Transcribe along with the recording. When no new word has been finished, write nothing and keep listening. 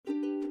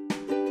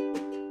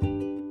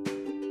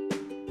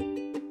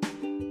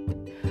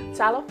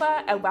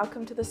Talofa and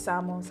welcome to the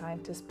Samoan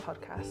Scientist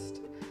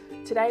podcast.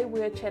 Today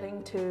we're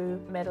chatting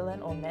to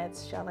Madeline or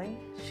Mads Schelling.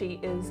 She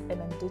is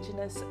an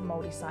Indigenous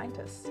Māori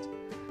scientist.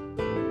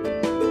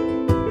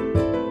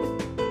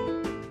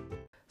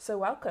 So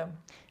welcome.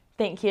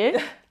 Thank you.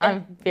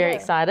 I'm very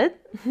excited.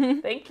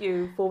 Thank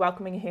you for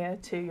welcoming here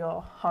to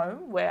your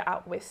home. We're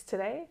out west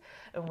today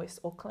in West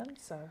Auckland.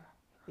 So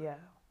yeah,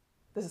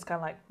 this is kind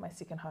of like my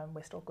second home,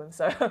 West Auckland.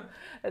 So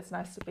it's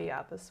nice to be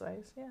out this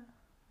way. So, yeah.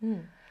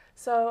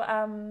 So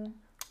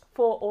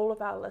for all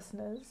of our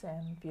listeners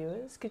and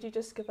viewers, could you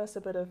just give us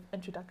a bit of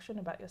introduction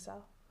about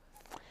yourself?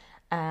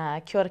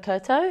 Kia ora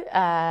koutou,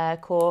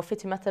 ko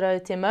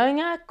Whitimatarau te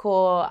maunga,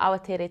 ko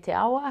Awatere te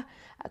awa,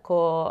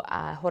 ko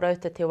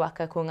Horauta te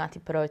waka, ko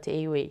Ngāti Porou te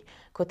iwi.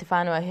 Ko te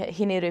whānau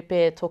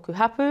Henerupe tōku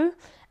hapu,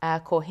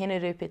 ko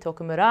Henerupe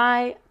tōku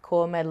marae,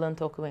 ko Madeline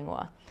tōku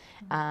ingoa.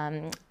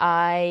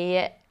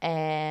 I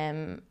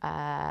am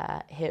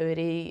he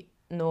uri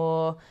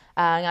no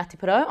Ngāti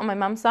Porou on my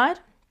mum's side.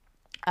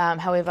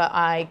 However,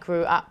 I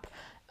grew up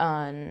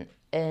in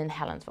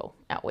Helensville,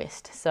 out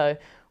west. So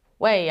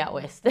way out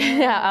west,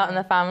 out in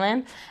the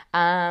farmland.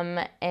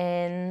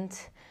 And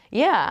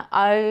yeah,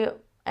 I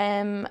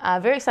am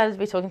very excited to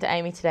be talking to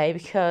Amy today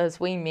because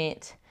we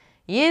met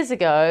years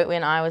ago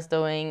when I was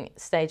doing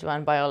stage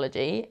 1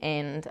 biology,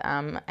 and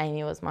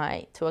Amy was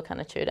my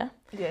tuakana tutor.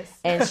 Yes.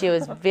 And she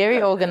was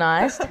very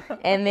organised.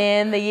 And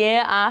then the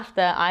year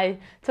after, I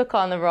took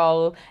on the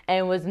role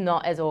and was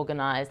not as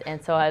organised. And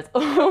so I was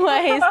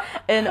always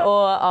in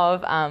awe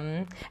of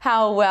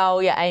how well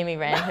Amy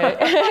ran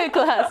her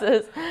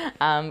classes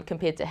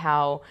compared to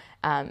how,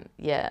 not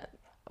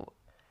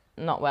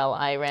well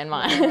I ran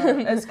mine.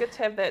 It's good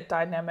to have that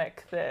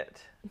dynamic,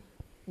 that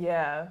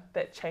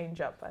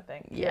change up, I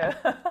think. Yeah.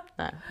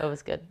 No, it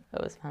was good.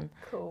 It was fun.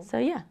 Cool. So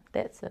yeah,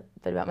 that's a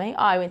bit about me.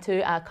 I went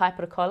to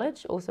Kaipara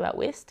College, also out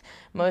west.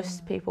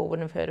 Most people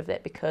wouldn't have heard of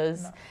that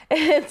because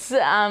it's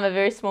a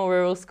very small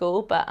rural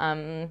school, but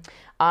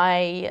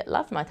I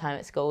loved my time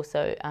at school,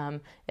 so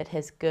it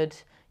has good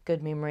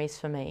memories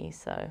for me.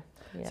 So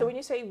yeah. So when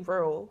you say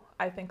rural,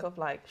 I think of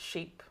like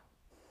sheep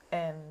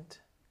and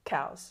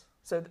cows.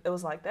 So it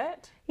was like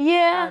that?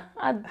 Yeah.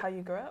 How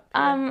you grew up?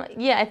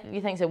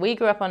 You think so. We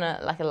grew up on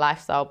a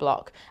lifestyle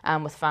block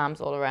with farms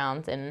all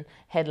around and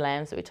had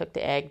lambs that we took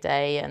to Ag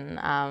Day, and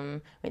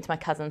went to my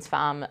cousin's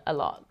farm a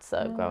lot,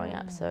 so growing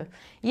up. So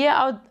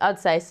yeah, I'd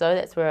say so.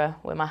 That's where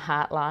my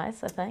heart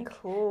lies, I think.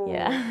 Cool.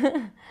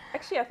 Yeah.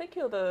 Actually, I think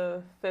you're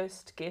the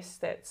first guest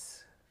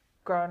that's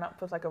grown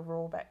up with like a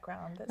rural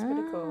background. That's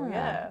pretty cool.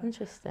 Yeah.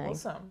 Interesting.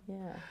 Awesome.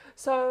 Yeah.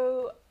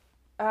 So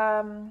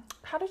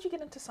how did you get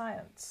into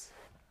science?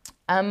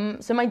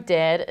 So my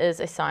dad is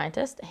a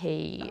scientist.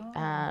 He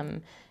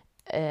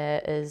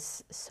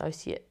is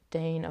Associate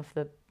Dean of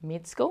the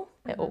Med School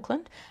at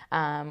Auckland,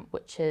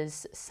 which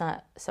is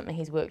something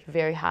he's worked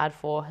very hard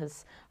for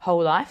his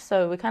whole life.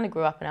 So we kind of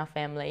grew up in our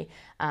family,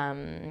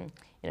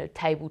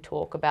 table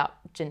talk about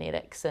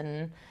genetics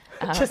and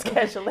just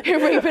casually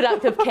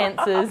reproductive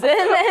cancers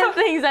and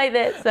things like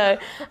that. So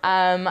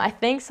I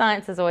think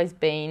science has always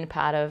been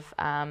part of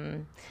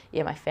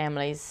my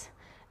family's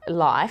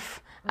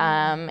life.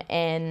 My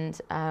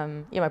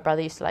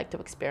brother used to like do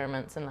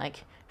experiments and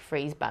like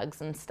freeze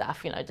bugs and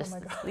stuff, just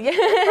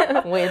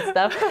weird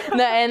stuff.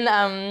 No, and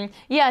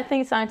I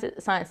think science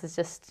has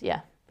just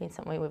been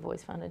something we've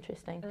always found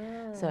interesting.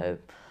 So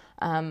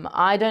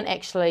I don't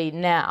actually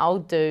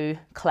now do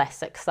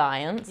classic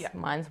science. Yeah.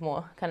 Mine's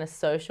more kind of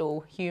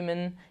social,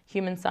 human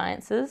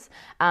sciences.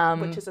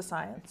 Which is a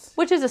science.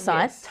 Which is a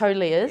science, yes.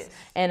 Totally is. Yes.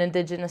 And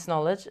Indigenous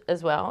knowledge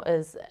as well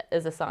is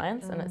a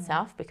science in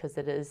itself, because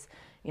it is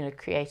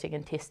creating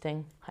and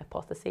testing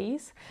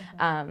hypotheses.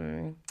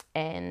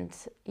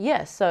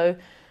 So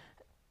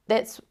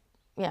that's,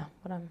 what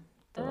I'm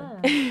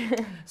doing.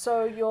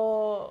 So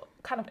your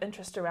kind of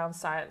interest around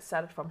science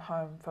started from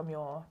home, from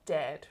your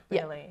dad,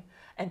 really,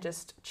 and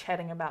just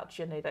chatting about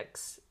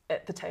genetics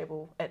at the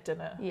table, at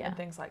dinner, and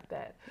things like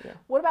that. Yeah.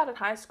 What about in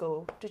high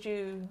school? Did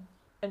you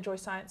enjoy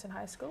science in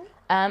high school?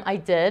 I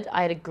did.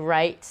 I had a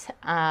great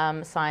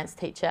science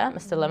teacher,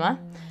 Mr. Limmer.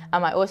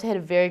 I also had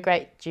a very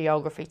great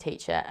geography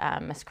teacher,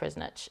 Miss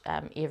Krisnich.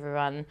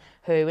 Everyone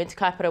who went to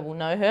Kaipara will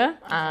know her.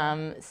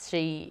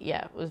 She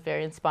was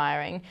very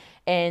inspiring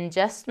and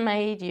just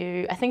made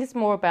you, I think it's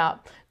more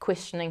about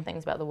questioning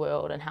things about the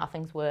world and how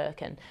things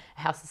work and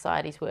how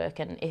societies work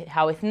and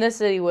how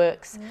ethnicity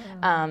works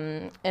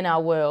in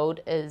our world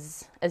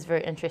is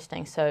very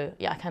interesting. So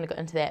I kind of got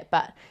into that,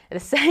 but at the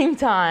same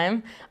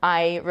time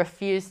I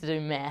refused to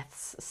do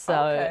maths. So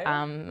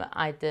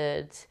I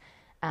did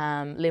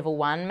level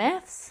 1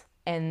 maths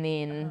and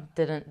then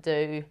didn't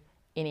do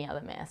any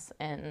other maths,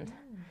 and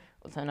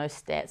also no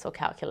stats or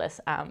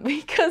calculus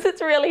because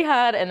it's really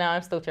hard, and now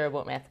I'm still terrible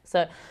at math.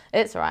 So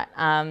it's all right.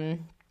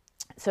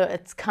 So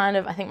it's kind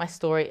of, I think my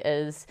story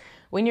is,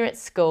 when you're at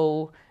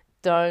school,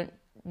 don't,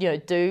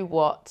 do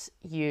what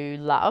you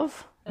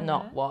love,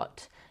 not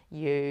what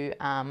you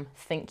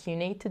think you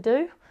need to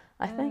do,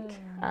 I think.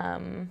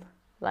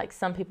 Like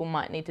some people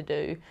might need to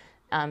do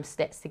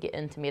stats to get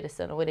into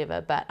medicine or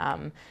whatever, but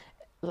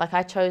like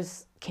I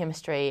chose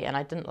chemistry and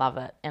I didn't love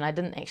it and I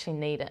didn't actually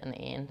need it in the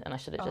end and I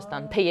should have just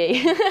done PE.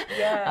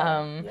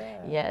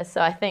 Yeah.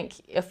 So I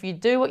think if you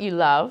do what you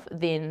love,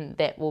 then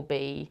that will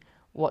be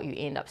what you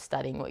end up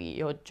studying,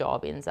 your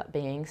job ends up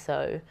being.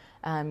 So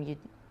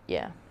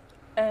yeah.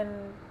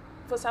 And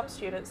for some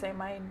students, they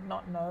may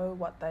not know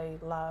what they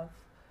love.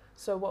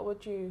 So what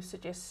would you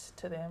suggest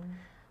to them?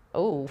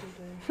 Oh,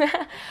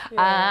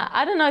 Yeah.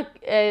 I don't know.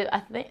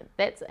 I think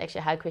that's actually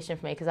a hard question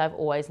for me because I've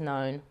always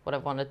known what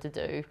I've wanted to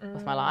do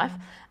with my life.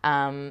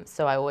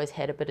 So I always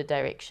had a bit of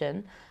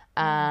direction.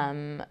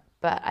 But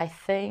I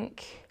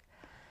think,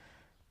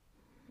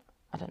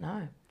 I don't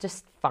know,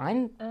 just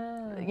find,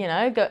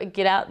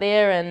 get out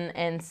there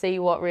and see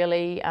what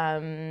really,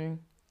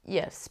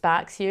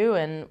 sparks you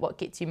and what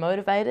gets you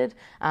motivated.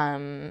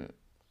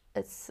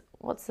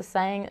 What's the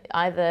saying?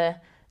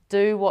 Either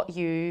do what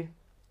you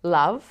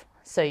love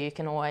so you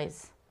can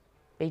always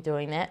be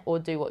doing that, or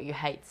do what you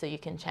hate so you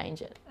can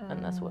change it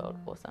in this world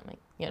or something.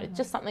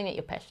 Just something that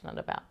you're passionate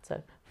about.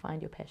 So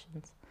find your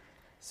passions.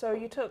 So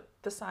you took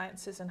the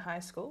sciences in high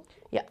school?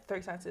 Yeah.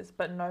 3 sciences,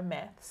 but no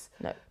maths?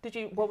 No.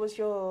 What was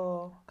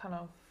your kind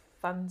of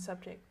fun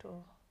subject?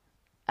 Or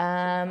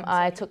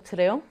I took te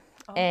reo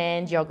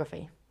and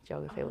geography.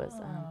 Geography was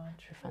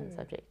a fun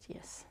subject,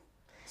 yes.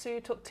 So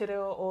you took te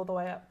reo all the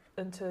way up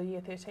into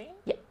year 13?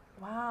 Yeah.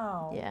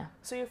 Wow. Yeah.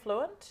 So you're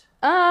fluent?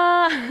 No,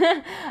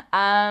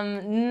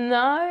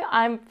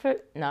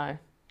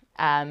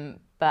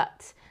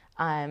 but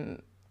I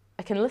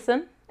can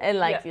listen and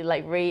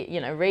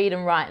read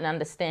and write and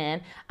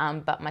understand.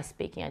 But my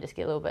speaking, I just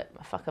get a little bit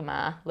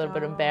whakama, a little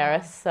bit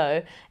embarrassed.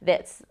 So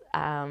that's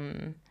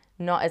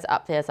not as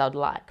up there as I'd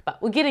like,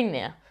 but we're getting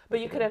there. But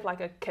you could have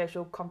like a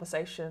casual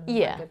conversation.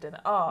 Yeah. Like at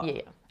dinner. Oh.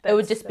 Yeah. It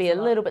would just be a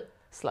little bit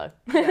slow.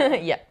 Yeah.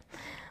 Yeah.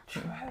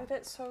 True.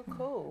 That's so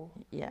cool.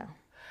 Yeah.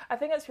 I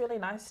think it's really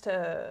nice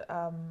to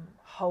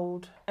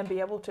hold and be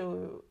able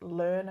to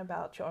learn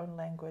about your own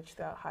language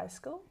throughout high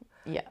school.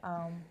 Yeah.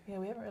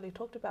 We haven't really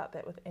talked about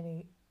that with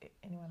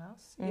anyone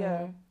else.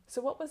 Yeah.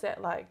 So what was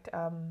that like,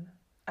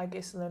 I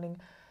guess, learning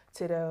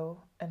te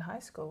reo in high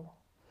school?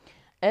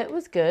 It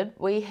was good.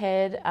 We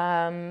had,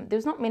 there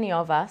was not many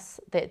of us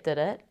that did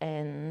it,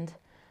 and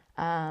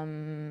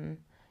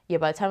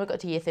by the time we got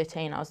to year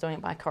 13, I was doing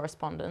it by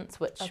correspondence,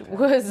 which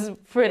was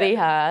pretty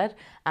hard,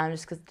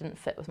 just because it didn't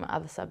fit with my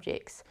other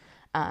subjects.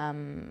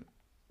 And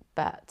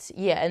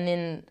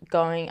then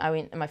I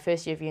went in my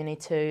first year of uni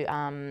to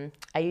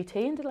AUT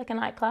and did like a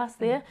night class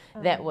there.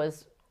 That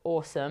was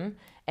awesome.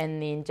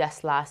 And then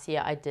just last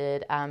year I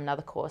did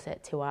another course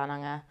at Te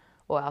Wānanga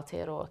o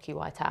Aotearoa ki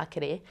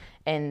Waitakere,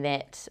 and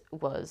that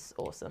was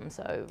awesome.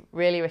 So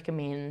really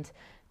recommend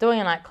doing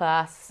a night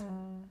class.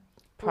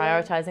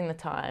 Prioritising the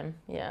time,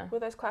 yeah. Were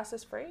those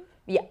classes free?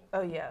 Yeah.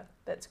 Oh yeah,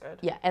 that's good.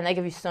 Yeah, and they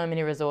give you so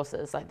many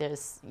resources. Like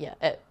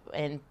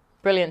and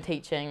brilliant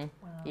teaching.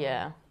 Wow.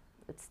 Yeah,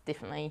 it's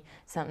definitely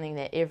something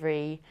that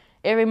every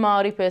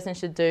Māori person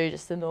should do,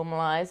 just to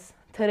normalise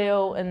te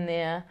reo in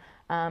their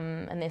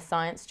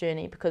science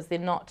journey, because they're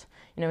not.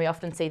 We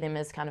often see them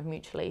as kind of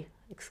mutually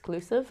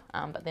exclusive,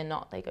 but they're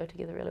not. They go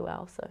together really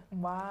well. So.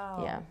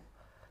 Wow. Yeah.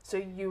 So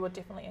you were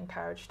definitely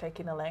encouraged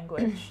taking a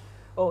language.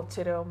 Or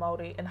te reo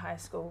Māori in high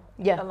school,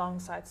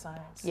 alongside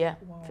science. Yeah,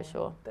 wow, for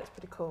sure. That's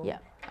pretty cool. Yeah,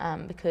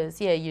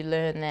 because you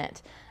learn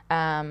that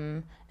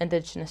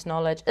Indigenous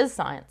knowledge is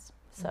science.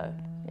 So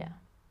yeah.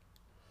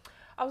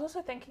 I was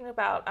also thinking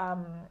about.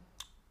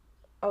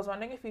 I was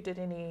wondering if you did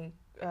any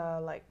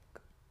like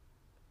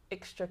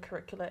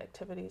extracurricular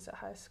activities at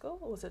high school,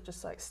 or was it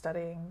just like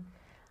studying?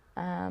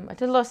 I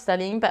did a lot of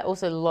studying, but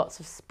also lots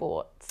of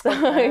sport. So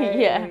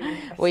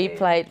we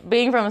played.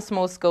 Being from a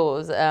small school, it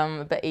was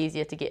a bit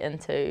easier to get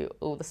into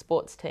all the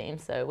sports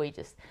teams. So we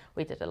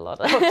did a lot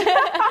of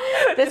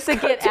just to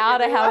get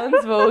out of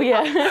Helensville.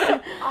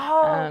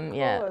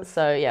 Yeah.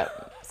 So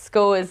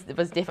school was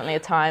definitely a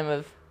time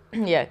of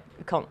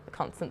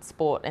constant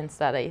sport and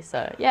study.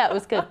 So it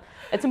was good.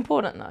 It's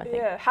important though, I think.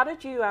 Yeah. How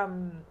did you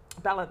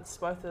balance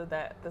both of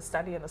that, the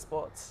study and the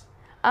sports?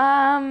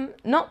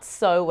 Not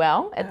so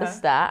well at the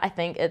start. I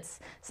think it's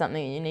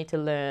something you need to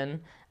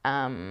learn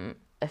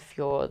if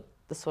you're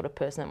the sort of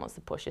person that wants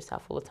to push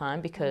yourself all the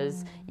time,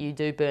 because you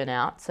do burn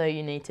out. So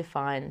you need to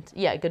find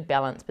a good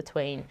balance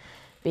between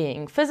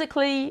being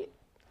physically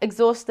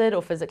exhausted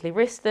or physically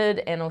rested,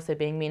 and also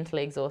being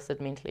mentally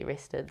exhausted, mentally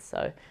rested.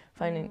 So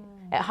finding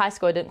at high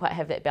school I didn't quite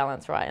have that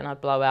balance right, and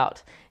I'd blow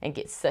out and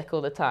get sick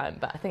all the time.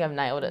 But I think I've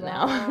nailed it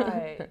now.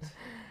 Right.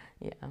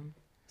 Yeah.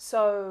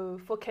 So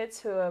for kids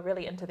who are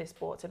really into their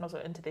sports and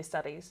also into their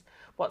studies,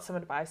 what's some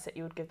advice that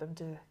you would give them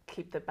to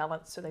keep the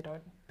balance so they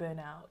don't burn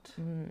out?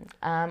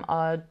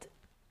 I'd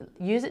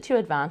use it to your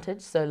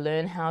advantage. So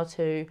learn how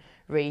to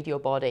read your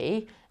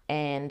body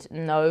and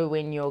know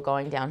when you're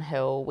going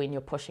downhill, when you're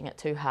pushing it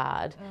too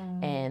hard,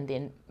 and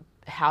then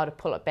how to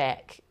pull it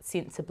back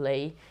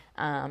sensibly,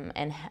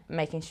 and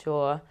making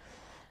sure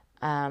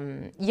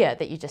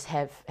that you just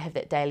have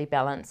that daily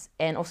balance,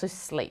 and also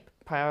sleep,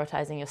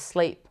 prioritising your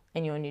sleep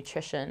and your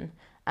nutrition,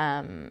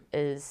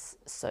 is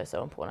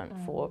so important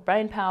for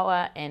brain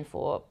power and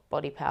for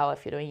body power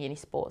if you're doing any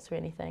sports or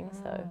anything.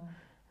 So,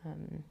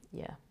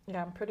 yeah.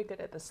 Yeah, I'm pretty good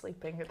at the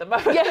sleeping at the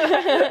moment.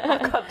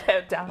 I've got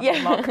that down.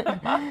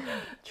 Yeah.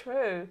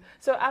 True.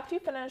 So after you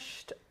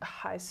finished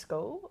high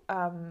school,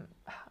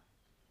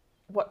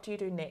 what do you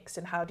do next,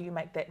 and how do you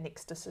make that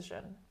next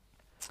decision?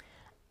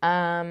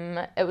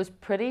 It was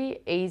pretty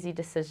easy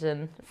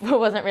decision. It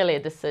wasn't really a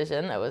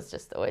decision. It was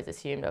just always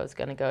assumed I was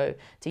going to go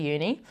to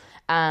uni,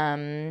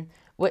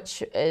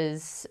 which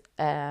was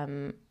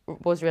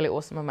really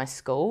awesome in my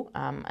school.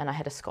 And I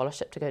had a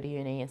scholarship to go to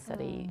uni and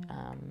study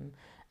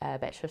a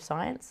Bachelor of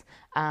Science.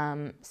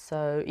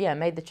 So yeah, I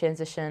made the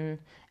transition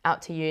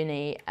out to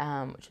uni,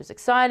 which was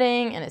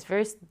exciting, and it's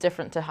very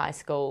different to high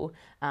school.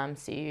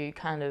 So you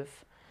kind of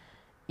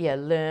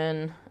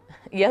learn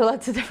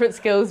lots of different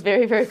skills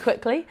very, very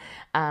quickly.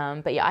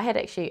 But yeah, I had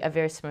actually a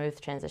very smooth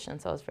transition,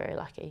 so I was very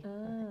lucky.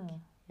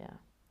 Yeah.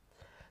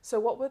 So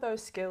what were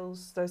those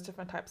skills, those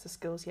different types of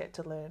skills you had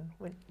to learn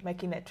when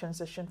making that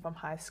transition from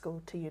high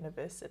school to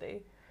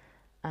university?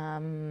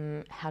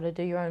 How to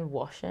do your own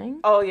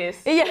washing. Oh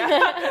yes.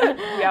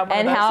 Yeah.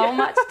 And how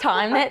much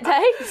time that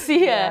takes.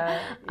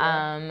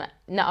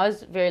 No, I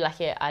was very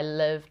lucky. I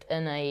lived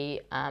in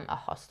a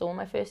hostel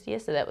my first year,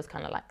 so that was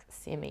kind of like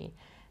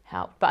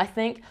semi-help. But I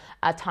think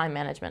time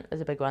management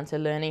is a big one. So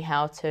learning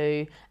how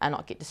to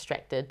not get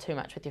distracted too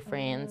much with your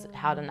friends,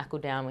 how to knuckle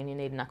down when you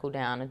need to knuckle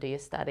down and do your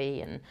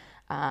study, and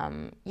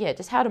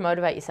just how to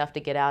motivate yourself to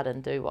get out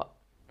and do what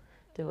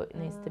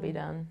needs to be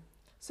done.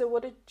 So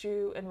what did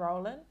you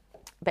enroll in?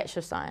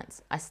 Bachelor of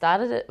Science. I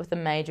started it with a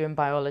major in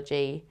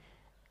biology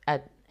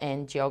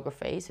and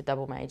geography, so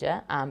double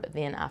major. But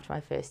then after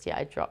my first year,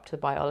 I dropped to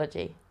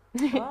biology.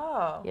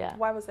 Oh, yeah.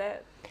 Why was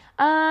that?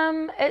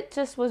 It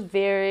just was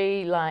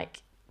very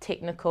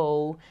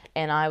technical,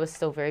 and I was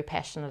still very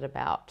passionate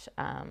about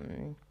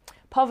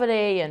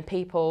poverty and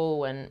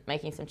people and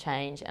making some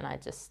change, and I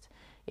just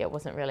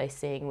wasn't really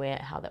seeing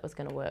how that was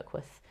going to work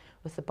with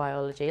the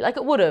biology.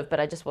 It would have, but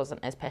I just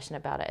wasn't as passionate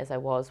about it as I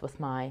was with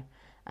my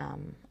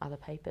other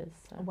papers.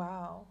 So.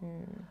 Wow.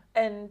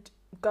 And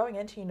going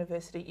into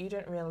university, you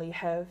didn't really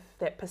have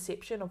that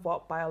perception of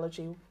what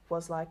biology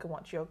was like and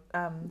what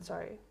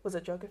was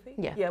it geography?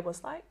 Yeah,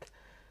 was like.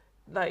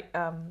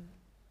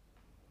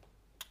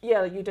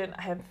 You didn't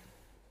have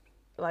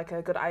a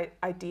good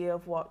idea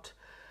of what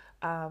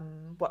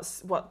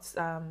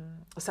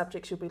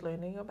subjects you'll be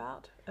learning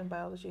about in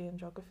biology and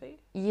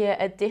geography.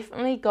 Yeah, it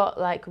definitely got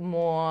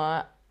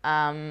more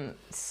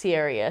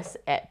serious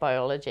at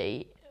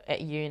biology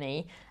at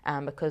uni,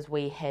 because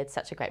we had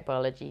such a great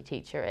biology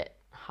teacher at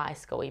high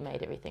school. He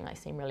made everything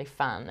seem really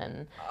fun,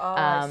 and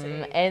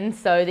and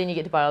so then you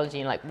get to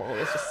biology and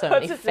there's just so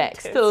many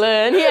facts to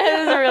learn.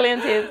 Yeah, it was really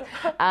intense.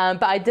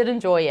 But I did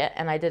enjoy it,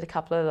 and I did a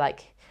couple of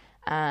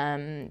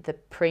the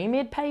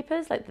pre-med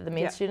papers the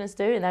med students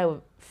do, and they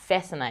were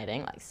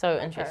fascinating, so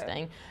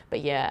interesting. But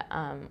it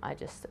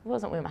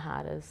wasn't where my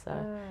heart is.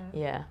 So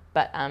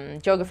but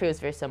geography was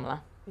very similar.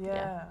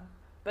 Yeah.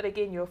 But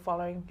again, you're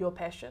following your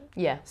passion.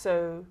 Yeah.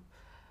 So,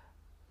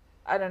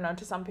 I don't know,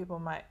 to some people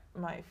might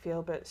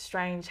feel a bit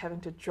strange having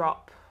to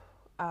drop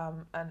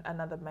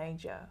another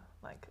major,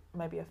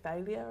 maybe a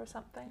failure or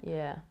something.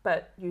 Yeah.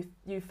 But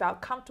you felt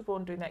comfortable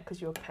in doing that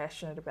because you were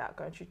passionate about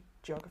going to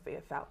geography.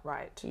 It felt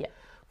right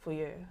for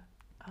you.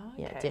 Oh,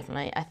 okay. Yeah,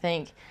 definitely. I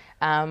think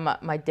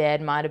my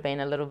dad might have been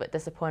a little bit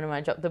disappointed when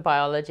I dropped the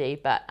biology,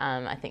 but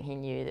I think he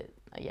knew that,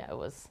 it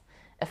was...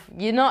 If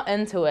you're not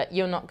into it,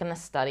 you're not going to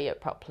study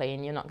it properly,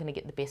 and you're not going to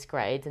get the best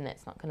grades, and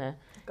that's not going to...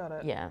 Got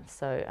it. Yeah,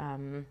 so,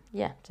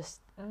 just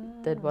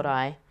did what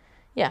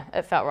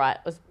it felt right.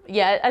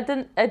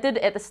 I did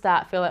at the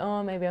start feel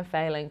oh, maybe I'm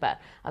failing, but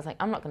I was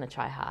I'm not going to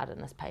try hard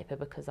in this paper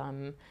because not what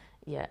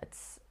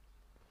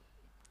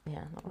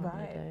I'm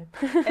going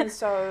to do. And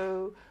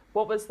so,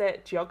 what was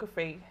that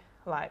geography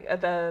like?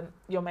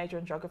 Your major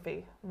in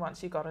geography,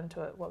 once you got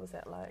into it, what was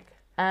that like?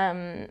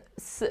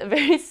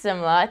 Very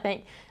similar, I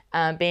think.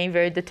 Being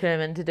very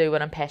determined to do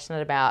what I'm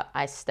passionate about,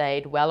 I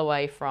stayed well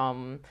away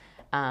from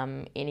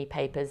any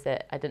papers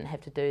that I didn't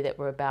have to do that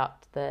were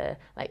about the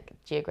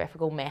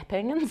geographical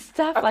mapping and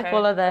stuff.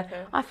 All of the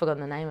I've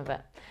forgotten the name of it.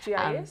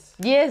 GIS?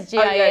 Yes,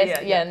 GIS.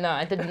 No,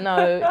 I didn't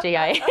know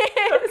GIS.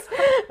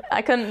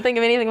 I couldn't think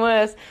of anything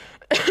worse.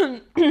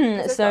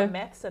 It's got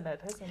maths in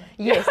it, hasn't it?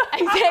 Yes,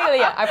 exactly.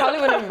 Yeah, I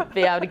probably wouldn't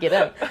be able to get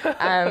in.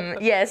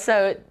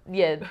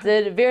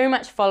 Did very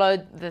much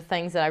followed the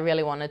things that I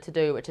really wanted to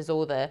do, which is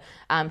all the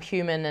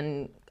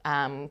human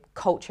and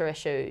culture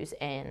issues,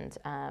 and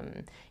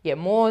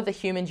more the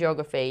human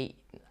geography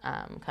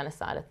kind of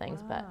side of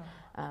things, but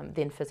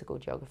then physical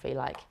geography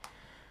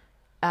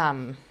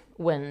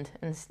wind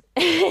and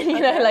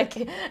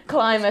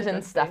climate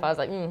and stuff. I was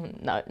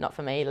no, not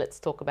for me. Let's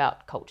talk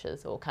about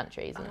cultures or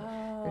countries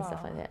and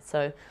stuff like that.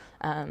 So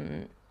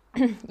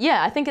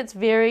I think it's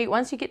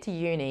once you get to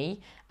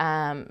uni,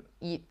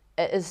 it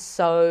is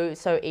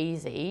so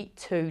easy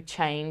to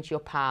change your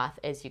path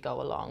as you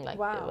go along. It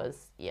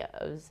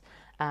was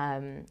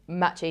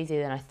much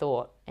easier than I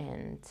thought,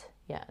 and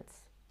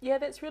Yeah,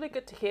 that's really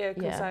good to hear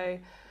because Yeah.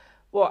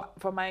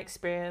 from my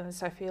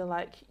experience, I feel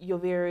like you're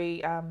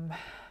very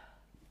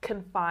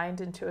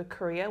confined into a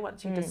career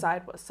once you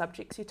decide what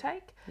subjects you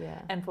take.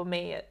 Yeah. And for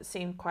me, it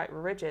seemed quite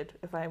rigid.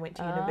 If I went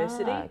to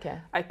university, Okay.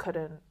 I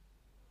couldn't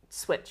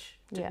switch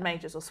Yeah.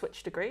 majors or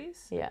switch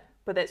degrees. Yeah.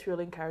 But that's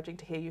really encouraging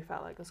to hear. You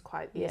felt like it was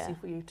quite easy Yeah.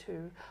 for you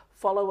to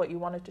follow what you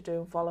wanted to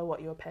do and follow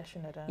what you were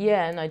passionate in.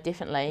 Yeah, no,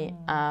 definitely.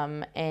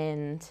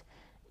 And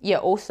yeah,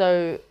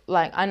 also,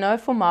 like, I know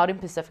for Māori and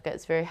Pacifica,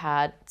 it's very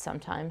hard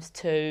sometimes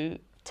to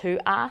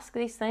ask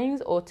these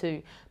things or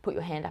to put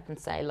your hand up and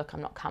say, look,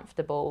 I'm not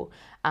comfortable.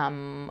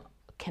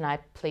 Can I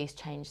please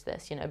change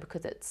this? You know,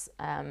 because it's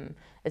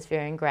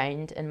very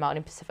ingrained in Māori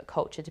and Pacific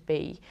culture to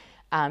be,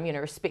 you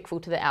know, respectful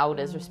to the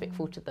elders,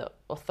 respectful to the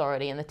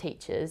authority and the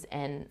teachers.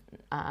 And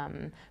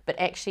but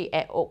actually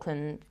at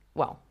Auckland,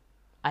 well,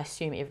 I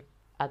assume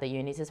other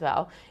unis as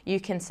well, you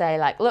can say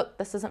like, look,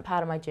 this isn't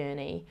part of my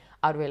journey.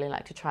 I'd really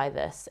like to try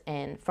this.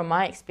 And from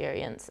my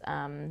experience,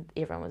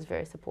 everyone was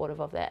very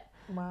supportive of that.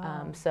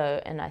 Wow.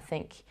 And I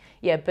think,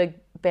 yeah, big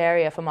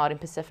barrier for Māori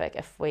and Pacific,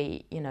 if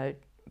we, you know,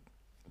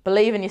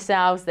 believe in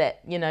yourselves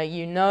that, you know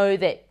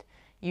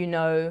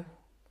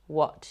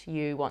what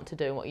you want to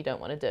do and what you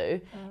don't want to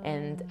do,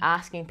 and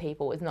asking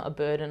people is not a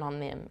burden on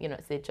them. You know,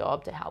 it's their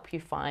job to help you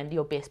find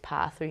your best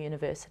path through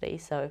university.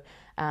 So,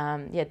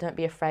 yeah, don't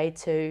be afraid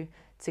to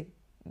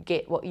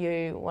get what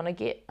you want to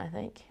get, I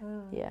think.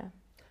 Yeah.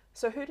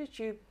 So who did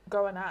you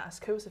go and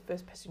ask? Who was the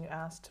first person you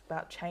asked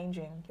about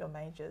changing your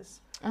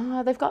majors?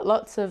 They've got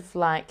lots of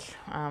like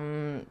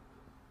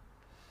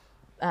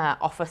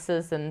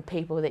officers and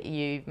people that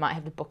you might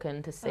have to book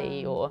in to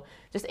see, or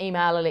just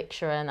email a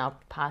lecturer and I'll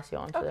pass you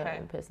on to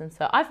the person.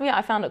 So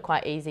I found it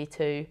quite easy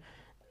to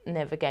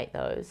navigate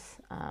those.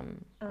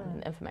 And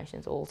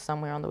information's all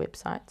somewhere on the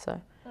website. So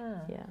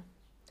yeah.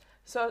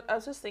 So I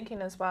was just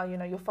thinking as well, you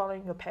know, you're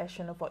following your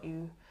passion of what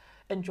you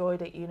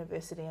enjoyed at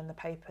university and the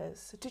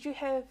papers. Did you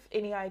have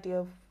any idea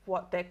of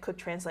what that could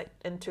translate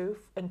into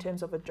in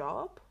terms of a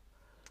job?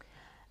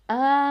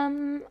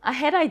 I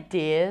had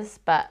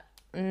ideas, but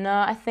no,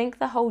 I think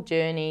the whole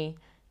journey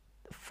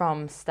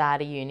from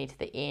start of uni to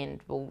the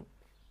end will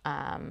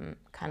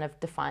kind of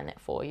define that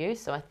for you.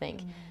 So I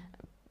think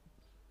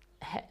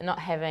not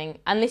having,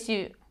 unless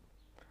you,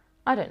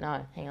 I don't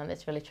know, hang on,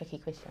 that's a really tricky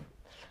question.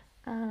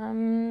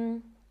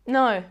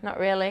 No, not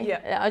really.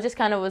 Yeah. I just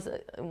kind of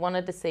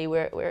wanted to see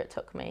where it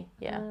took me.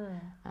 Yeah.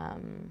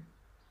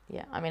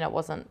 Yeah. I mean, I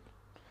wasn't.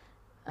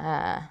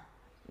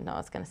 No, I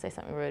was going to say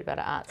something rude about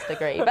an arts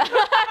degree, but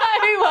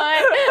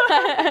I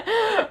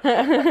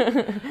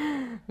won't.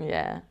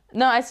 Yeah.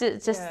 No, I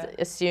just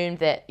assumed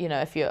that, you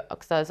know,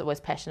 because I was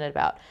always passionate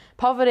about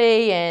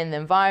poverty and the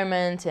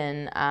environment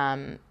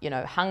and you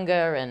know,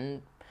 hunger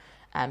and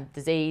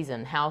disease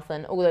and health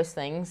and all those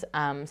things.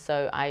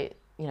 So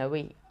you know,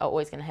 we are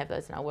always going to have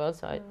those in our world,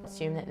 so I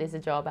assume that there's a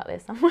job out there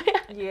somewhere.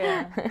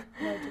 Yeah,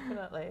 no,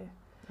 definitely.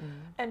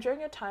 And during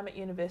your time at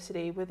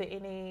university, were there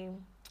any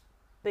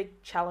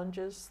big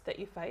challenges that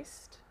you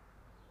faced?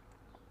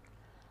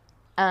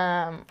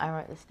 I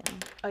wrote this down.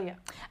 Oh, yeah.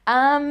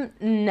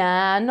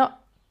 Nah,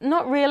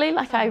 not really.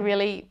 Like I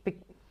really,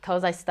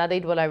 because I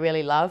studied what I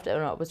really loved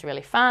and it was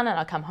really fun, and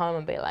I'd come home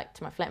and be like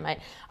to my flatmate,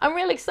 I'm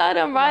really excited,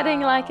 I'm writing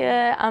like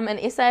an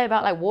essay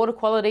about like water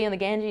quality in the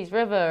Ganges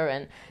River,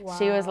 and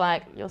she was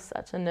like, you're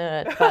such a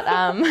nerd. But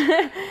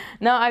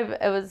no,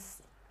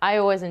 I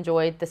always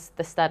enjoyed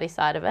the study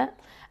side of it.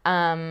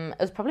 It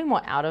was probably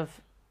more out of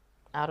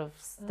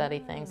study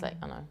things like,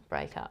 I don't know,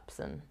 breakups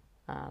and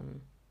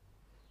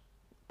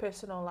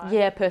personal life.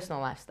 Yeah,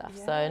 personal life stuff.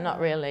 Yeah. So not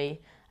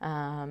really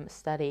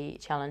study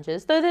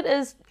challenges, though that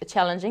is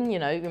challenging. You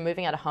know, you're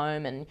moving out of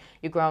home and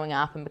you're growing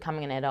up and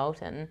becoming an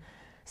adult, and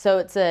so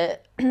it's a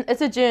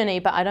journey.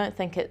 But I don't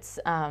think it's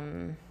I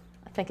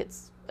think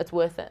it's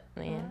worth it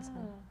in the end. So.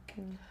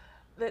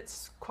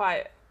 That's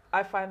quite.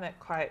 I find that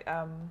quite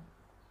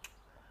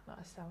not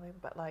astounding,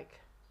 but like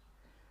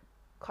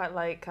quite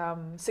like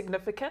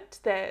significant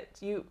that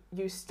you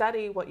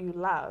study what you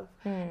love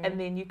and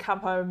then you come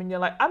home and you're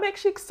like, I'm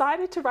actually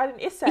excited to write an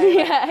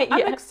essay.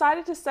 I'm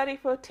excited to study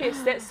for a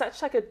test. That's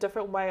such like a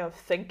different way of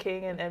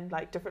thinking and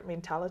like different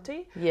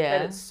mentality. Yeah.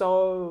 That it's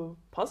so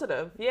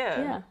positive.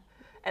 Yeah.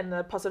 And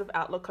the positive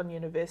outlook on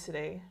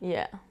university.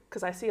 Yeah.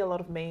 Because I see a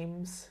lot of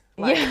memes.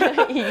 Like,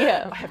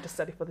 yeah. I have to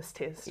study for this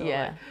test. Or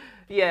yeah.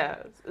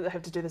 I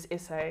have to do this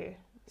essay.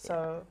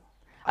 So.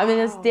 I mean,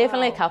 there's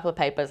definitely a couple of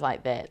papers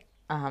like that.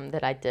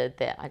 That I did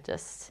that I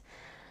just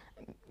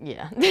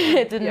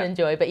didn't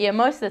enjoy, but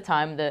most of the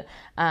time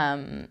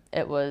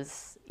it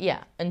was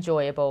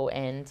enjoyable,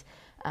 and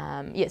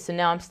so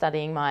now I'm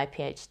studying my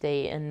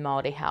PhD in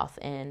Māori health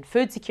and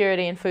food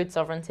security and food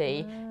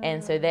sovereignty,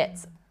 and so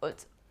it's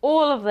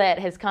all of that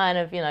has kind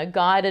of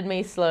guided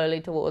me slowly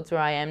towards where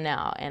I am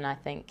now, and I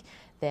think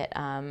that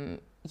I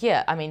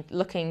mean,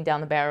 looking down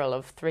the barrel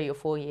of 3 or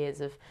 4 years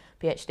of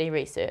PhD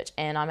research,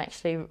 and I'm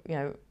actually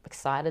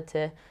excited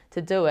to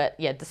do it.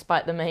 Yeah,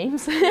 despite the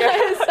memes, so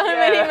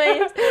many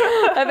memes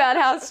about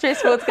how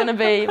stressful it's going to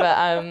be.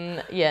 But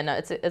no,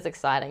 it's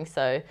exciting.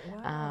 So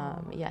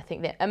yeah, I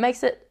think that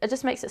it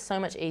just makes it so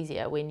much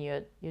easier when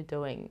you're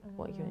doing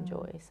what you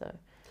enjoy.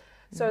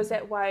 So is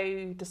that why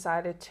you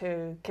decided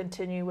to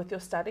continue with your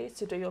studies,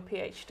 to do your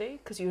PhD?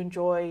 Because you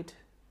enjoyed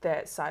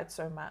that side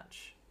so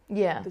much?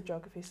 Yeah. The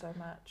geography so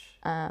much?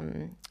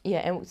 And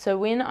so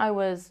when I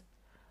was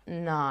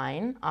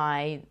 9,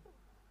 I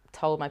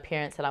told my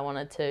parents that I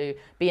wanted to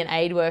be an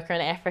aid worker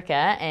in Africa,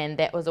 and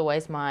that was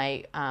always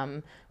my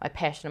my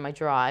passion and my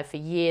drive for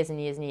years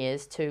and years and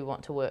years to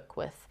want to work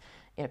with,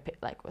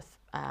 with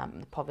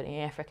the poverty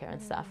in Africa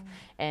and stuff.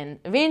 And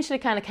eventually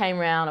kind of came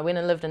around. I went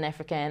and lived in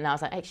Africa, and I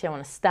was like, actually I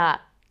want to start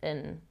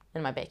in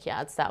my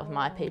backyard, start with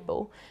my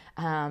people.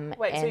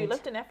 Wait, so you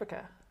lived in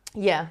Africa?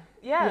 Yeah.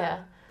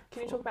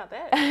 Can you talk about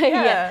that?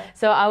 Yeah.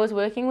 So I was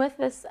working with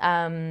this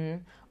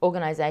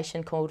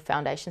organisation called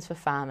Foundations for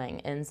Farming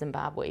in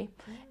Zimbabwe,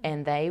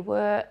 and they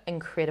were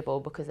incredible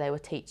because they were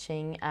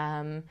teaching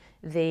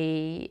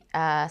the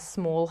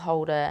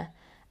smallholder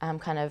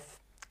kind of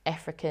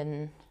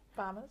African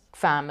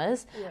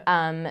farmers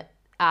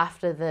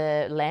after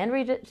the land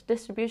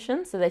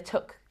redistribution. So they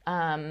took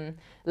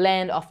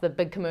land off the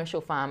big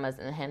commercial farmers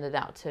and handed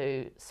out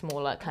to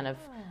smaller kind of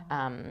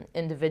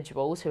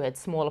individuals who had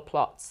smaller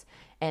plots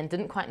and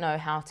didn't quite know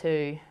how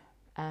to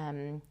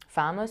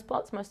farm those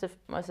plots most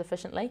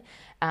efficiently.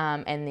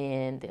 And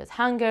then there's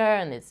hunger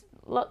and there's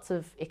lots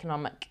of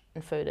economic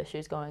and food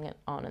issues going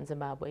on in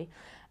Zimbabwe.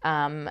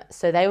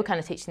 So they were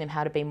kind of teaching them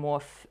how to be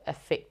more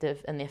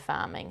effective in their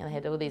farming, and they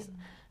had all these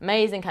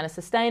amazing kind of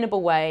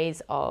sustainable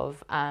ways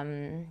of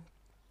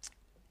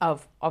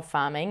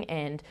farming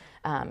and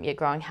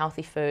growing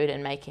healthy food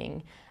and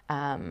making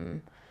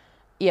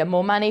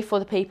more money for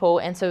the people.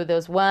 And so there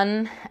was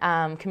one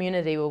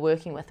community we were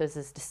working with, was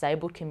this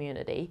disabled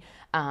community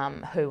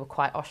who were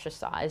quite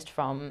ostracised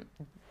from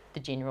the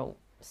general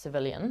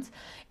civilians,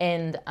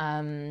 and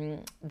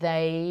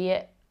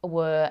they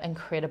were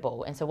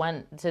incredible. And so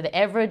the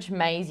average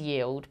maize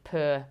yield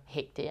per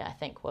hectare, I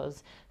think,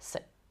 was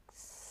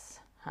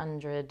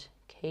 600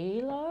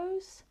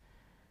 kilos.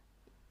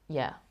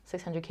 Yeah,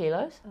 600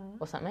 kilos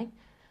or something.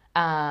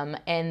 And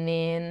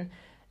then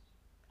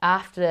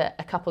after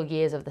a couple of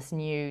years of this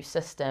new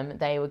system,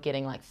 they were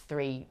getting like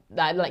 10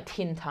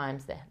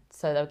 times that.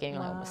 So they were getting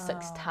like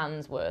 6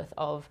 tons worth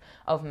of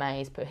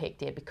maize per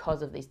hectare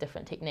because of these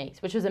different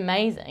techniques, which was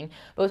amazing.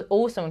 But it was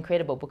also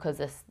incredible because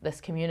this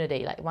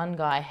community, like one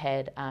guy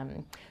had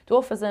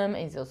dwarfism,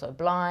 he's also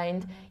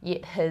blind,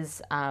 yet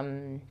his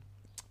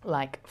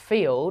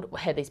field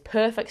had these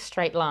perfect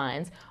straight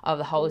lines of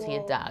the holes he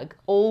had dug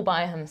all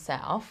by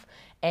himself,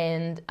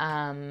 and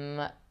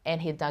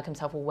he had dug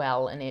himself a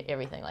well and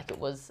everything. Like it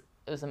was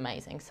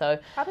amazing. So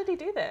how did he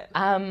do that?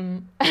 I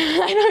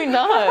don't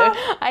know.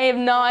 I have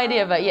no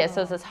idea. But yeah,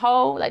 so it's this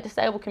whole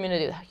disabled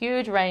community with a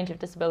huge range of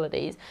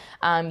disabilities,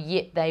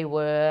 yet they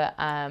were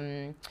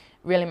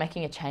really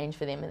making a change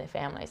for them and their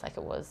families. Like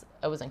it was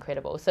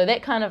incredible. So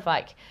that kind of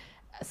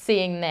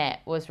seeing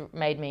that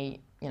made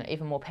me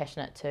even more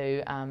passionate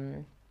to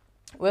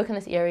work in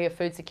this area of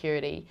food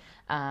security.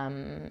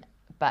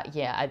 But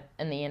yeah,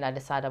 in the end I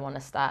decided I want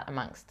to start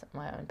amongst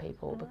my own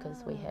people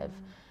because we have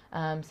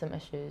some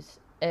issues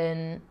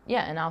in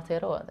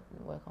Aotearoa that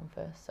we work on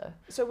first.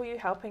 So were you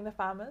helping the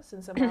farmers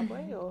in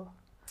Zimbabwe or?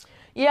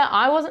 Yeah,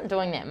 I wasn't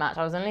doing that much.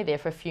 I was only there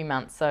for a few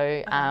months,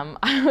 so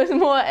I was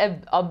more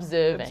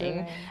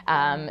observing.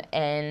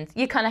 And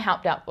you kind of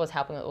was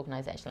helping with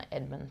organisation, like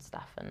admin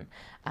stuff, and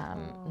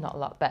not a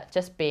lot. But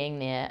just being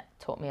there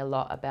taught me a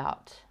lot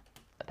about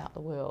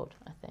the world,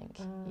 I think.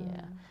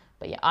 Yeah.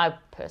 But yeah, I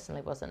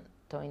personally wasn't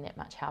doing that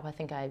much help. I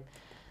think I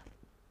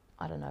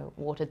don't know,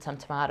 watered some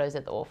tomatoes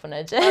at the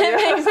orphanage and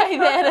things like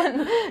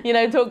that,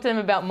 and talked to them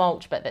about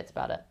mulch, but that's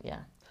about it. Yeah.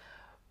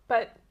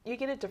 But you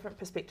get a different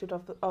perspective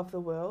of the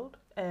world,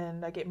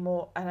 and I get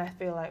more, and I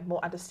feel like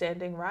more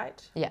understanding,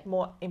 right? Yeah.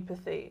 More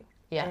empathy.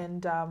 Yeah.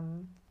 And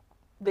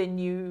then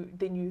you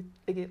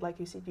like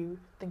you said, you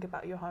think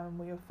about your home,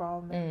 where you're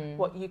from, and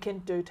what you can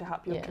do to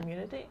help your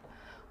community.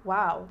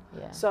 Wow.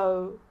 Yeah.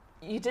 So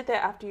you did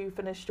that after you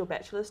finished your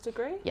bachelor's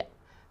degree? Yeah.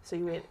 So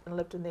you went and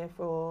lived in there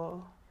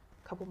for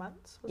a couple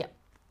months? Yeah.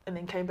 And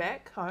then came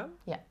back home?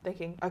 Yeah.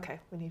 Thinking, okay,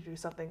 we need to do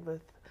something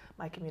with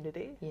my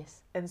community.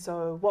 Yes. And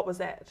so what was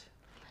that?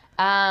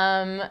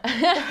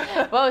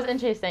 What was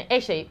interesting,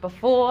 actually,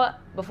 before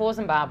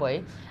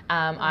Zimbabwe,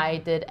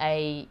 I did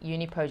a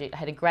uni project. I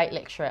had a great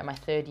lecturer at my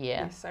third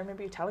year. Yes, I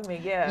remember you telling me,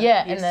 yeah.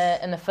 Yeah,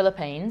 yes. in the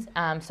Philippines.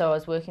 So I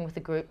was working with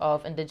a group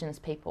of indigenous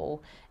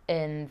people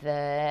in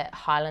the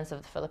highlands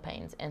of the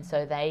Philippines, and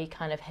so they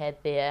kind of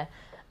had their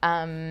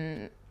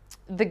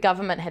the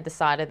government had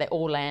decided that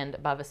all land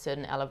above a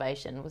certain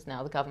elevation was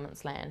now the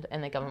government's land,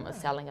 and the government was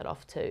selling it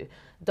off to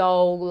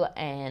dole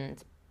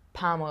and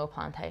palm oil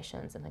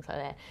plantations and things like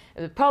that.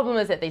 And the problem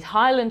is that these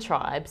highland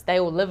tribes, they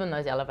all live in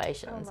those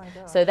elevations. Oh my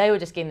gosh. So they were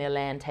just getting their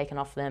land taken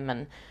off them,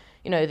 and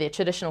their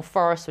traditional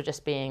forests were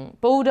just being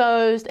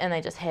bulldozed, and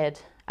they just had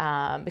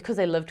because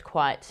they lived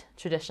quite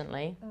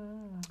traditionally,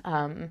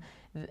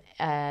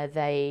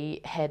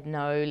 they had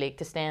no leg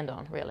to stand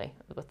on, really,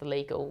 with the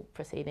legal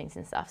proceedings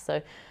and stuff.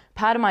 So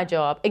part of my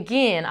job,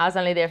 again, I was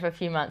only there for a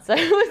few months, so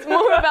it was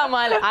more about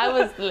I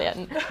was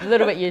a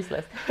little bit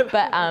useless,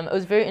 but it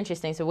was very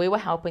interesting. So we were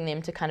helping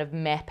them to kind of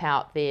map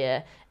out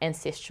their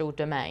ancestral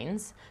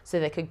domains so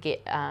they could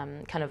get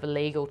kind of a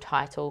legal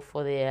title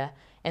for their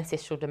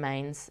ancestral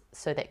domains,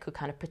 so that could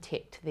kind of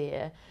protect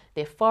their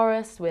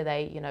forest, where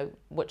they,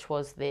 which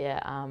was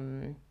their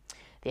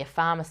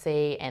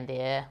pharmacy and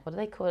their, what do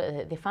they call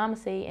it? Their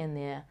pharmacy and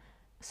their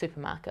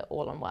supermarket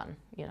all in one.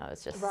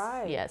 It's just,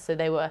 right. Yeah, so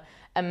they were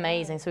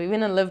amazing. So we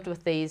went and lived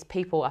with these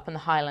people up in the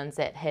Highlands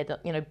that had,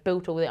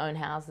 built all their own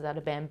houses out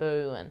of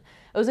bamboo, and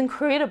it was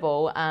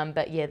incredible.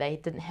 But yeah, they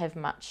didn't have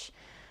much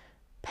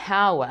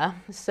power.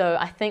 So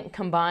I think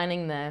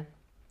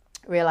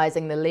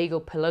realizing the legal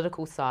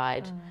political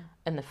side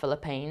in the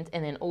Philippines,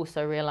 and then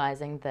also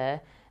realizing the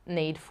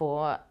need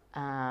for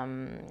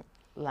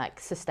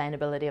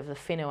sustainability of the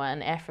whenua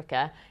in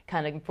Africa,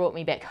 kind of brought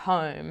me back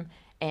home,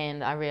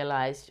 and I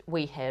realised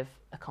we have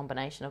a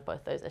combination of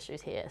both those issues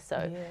here.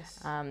 So yes.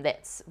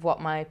 That's what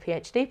my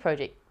PhD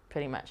project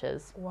pretty much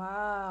is.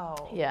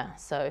 Wow. Yeah.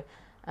 So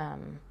do you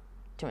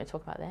want me to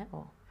talk about that?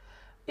 Or?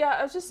 Yeah,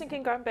 I was just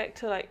thinking, going back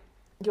to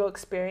your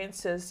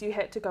experiences, you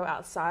had to go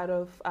outside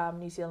of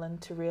New Zealand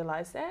to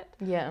realise that.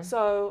 Yeah.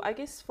 So I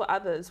guess for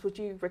others, would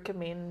you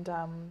recommend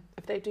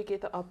if they do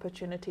get the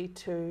opportunity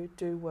to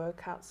do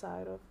work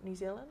outside of New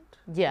Zealand?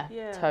 Yeah.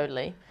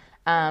 Totally.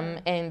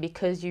 And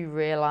because you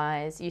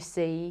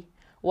see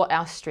what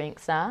our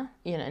strengths are.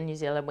 In New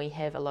Zealand we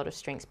have a lot of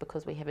strengths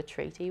because we have a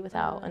treaty with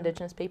our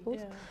Indigenous peoples.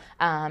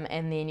 Yeah.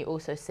 And then you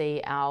also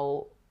see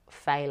our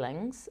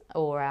failings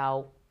or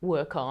our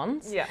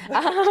work-ons. Yeah.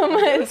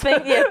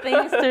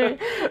 Things to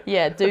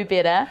do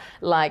better.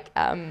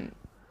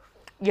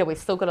 We've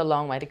still got a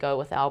long way to go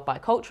with our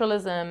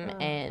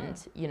biculturalism and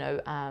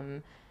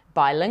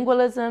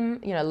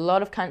bilingualism. A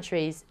lot of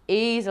countries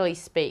easily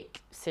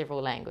speak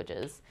several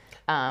languages,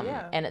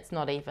 and it's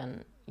not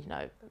even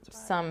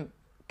some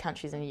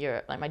countries in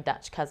Europe, like my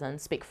Dutch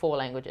cousins, speak 4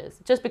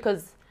 languages just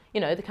because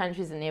the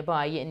countries are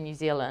nearby. Yet in New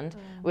Zealand,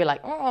 we're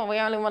like, we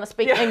only want to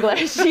speak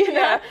English,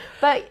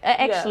 But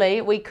actually,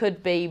 we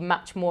could be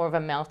much more of a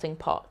melting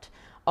pot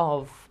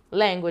of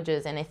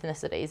languages and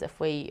ethnicities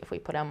if we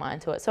put our mind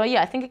to it. So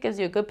I think it gives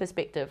you a good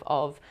perspective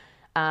of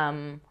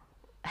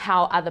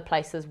how other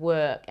places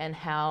work and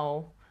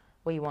how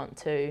we want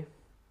to,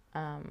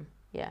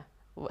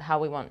 how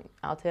we want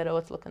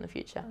Aotearoa to look in the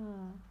future.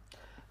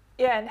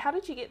 Yeah, and how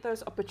did you get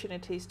those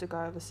opportunities to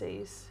go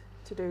overseas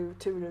to do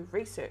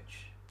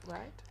research?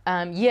 Right.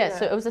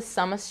 So it was a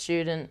summer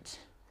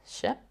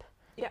studentship.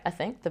 Yeah. I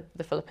think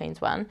the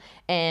Philippines one,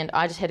 and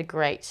I just had a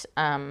great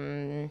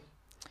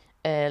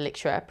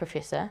lecturer,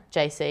 Professor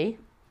JC.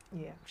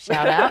 Yeah.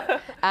 Shout out.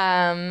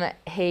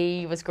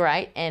 He was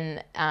great,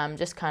 and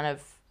just kind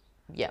of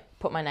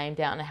put my name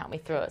down and helped me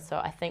through it. So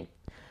I think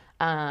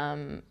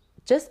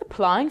just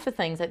applying for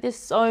things, there's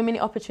so many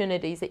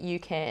opportunities that you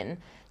can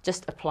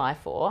just apply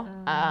for,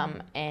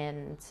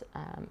 and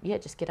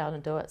just get out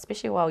and do it,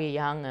 especially while you're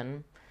young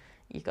and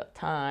you've got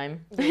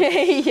time.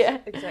 Yeah,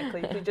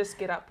 exactly. You just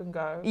get up and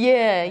go.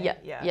 Yeah. You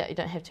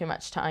don't have too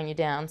much tying you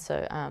down.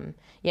 So and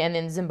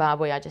then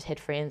Zimbabwe, I just had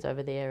friends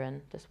over there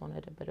and just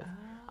wanted a bit of.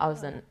 I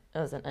was an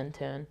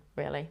intern,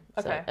 really.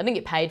 So I didn't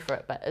get paid for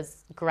it, but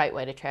it's a great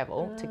way to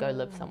travel to go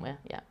live somewhere.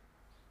 Yeah.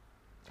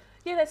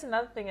 Yeah, that's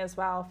another thing as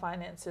well.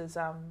 Finances.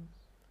 I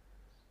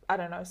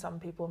don't know. Some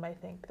people may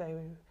think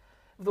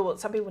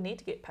some people need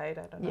to get paid.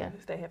 I don't know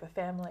if they have a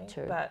family.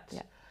 True. But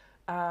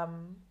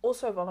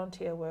also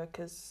volunteer work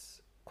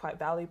is quite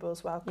valuable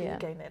as well because you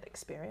gain that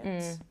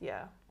experience.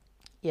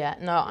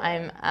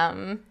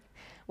 I'm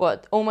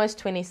almost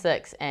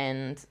 26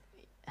 and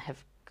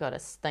have got a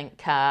stink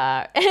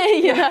car.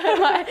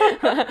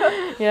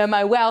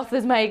 My wealth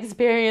is my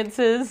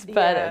experiences,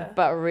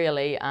 but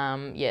really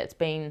it's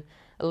been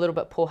a little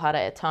bit pohara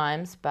at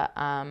times, but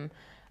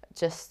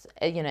just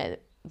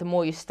the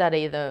more you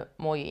study, the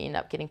more you end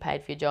up getting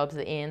paid for your jobs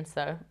at the end.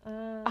 So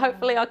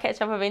hopefully I'll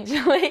catch up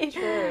eventually.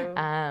 True.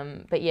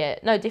 But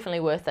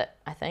definitely worth it,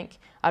 I think.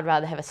 I'd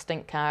rather have a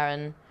stink car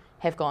and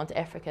have gone to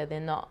Africa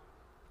than not.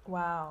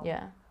 Wow.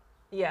 Yeah.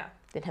 Yeah.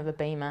 Than have a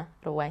Beamer,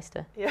 but a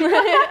waster. Yeah.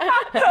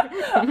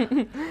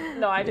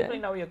 No, I definitely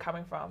know where you're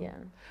coming from. Yeah.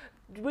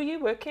 Were you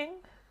working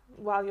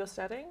while you're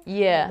studying?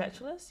 Yeah.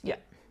 Bachelor's? Yeah.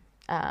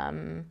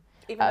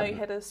 Even though you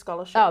had a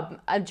scholarship?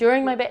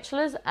 During my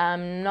bachelor's,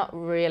 not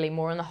really,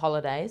 more in the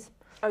holidays.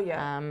 Oh,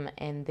 yeah.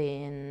 And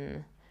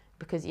then,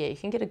 because, you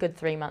can get a good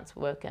 3 months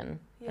work in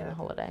the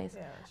holidays.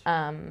 Yeah, sure.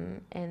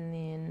 And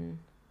then,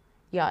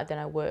 then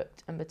I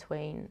worked in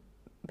between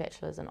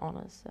bachelor's and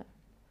honours. So.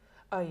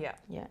 Oh, yeah.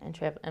 Yeah, and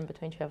in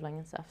between travelling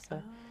and stuff,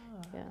 so,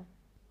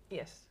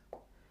 Yes.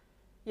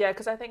 Yeah,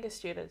 because I think as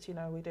students,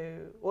 we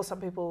do, or some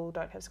people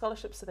don't have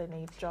scholarships, so they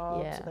need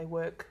jobs, so they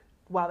work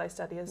while they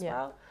study as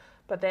well.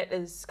 But that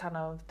is kind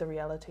of the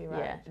reality,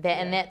 right? Yeah,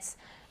 and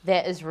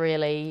that is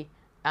really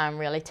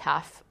really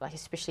tough, like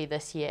especially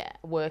this year,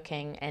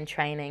 working and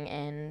training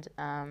and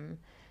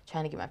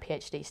trying to get my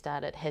PhD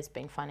started has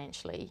been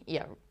financially,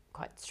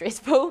 quite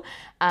stressful.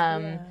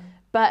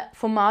 But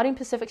for Māori and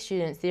Pacific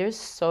students, there is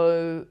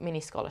so many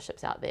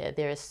scholarships out there.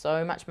 There is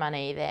so much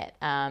money that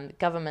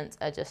governments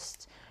are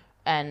just,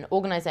 and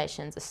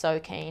organisations are so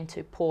keen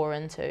to pour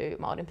into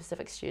Māori and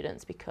Pacific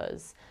students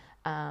because,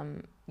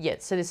 so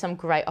there's some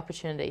great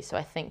opportunities. So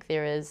I think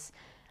there is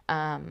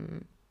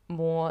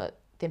more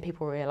than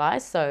people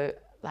realise. So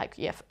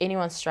if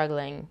anyone's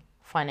struggling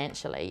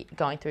financially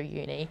going through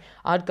uni,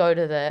 I'd go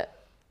to the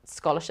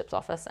scholarships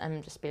office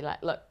and just be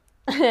like, look,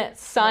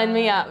 sign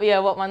me up.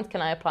 What ones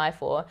can I apply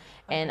for?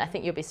 And I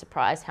think you'll be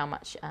surprised how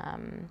much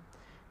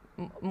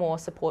more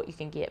support you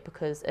can get,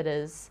 because it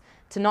is,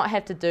 to not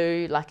have to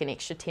do like an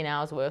extra 10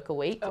 hours work a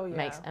week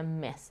makes a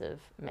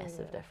massive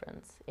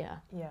difference. Yeah.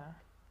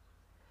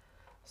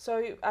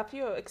 So after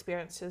your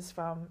experiences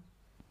from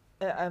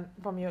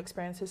your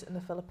experiences in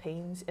the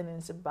Philippines and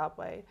in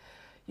Zimbabwe,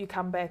 you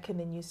come back and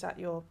then you start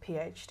your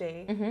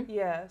PhD.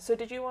 Mm-hmm. So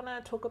did you want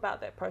to talk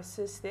about that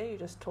process there? You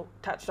just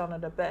touched on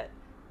it a bit,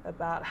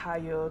 about how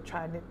you're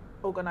trying to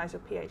organise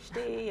your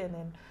PhD and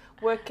then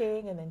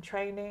working and then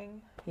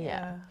training.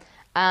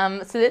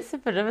 So that's a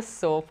bit of a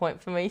sore point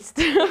for me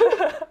still.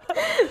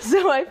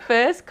 So I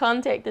first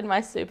contacted my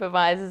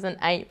supervisors in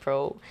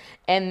April,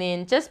 and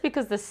then just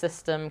because the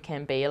system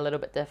can be a little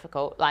bit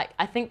difficult,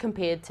 I think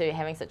compared to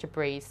having such a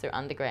breeze through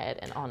undergrad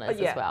and honours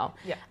as well,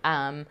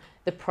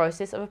 the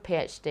process of a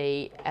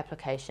PhD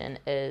application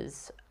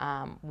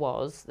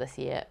was this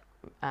year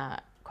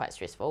quite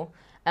stressful,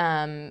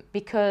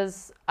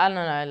 because I don't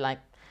know,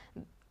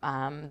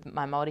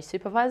 my Māori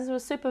supervisors were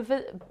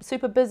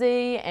super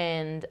busy,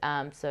 and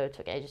so it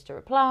took ages to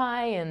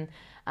reply, and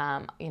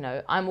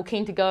I'm all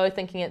keen to go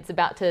thinking it's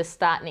about to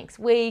start next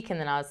week, and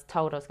then I was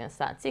told I was going to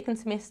start second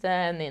semester,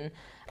 and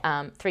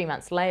then 3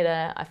 months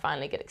later I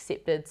finally get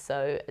accepted.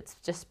 So it's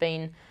just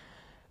been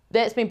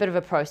a bit of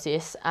a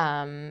process,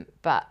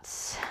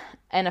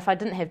 and if I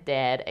didn't have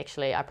Dad,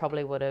 actually, I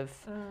probably would have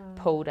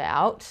pulled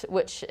out,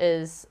 which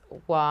is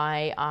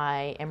why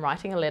I am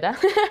writing a letter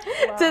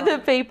to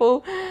the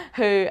people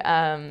who,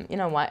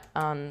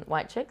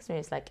 White Chicks, and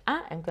he's like,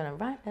 I'm going to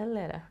write a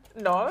letter.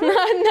 No?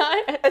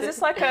 No. Is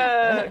this like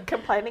a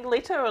complaining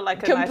letter or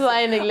like a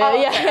complaining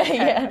letter?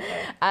 Okay.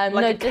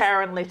 No,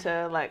 Karen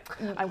letter,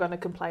 I'm going to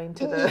complain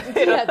to the...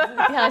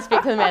 Can I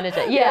speak to the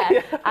manager?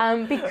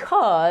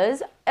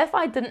 Because if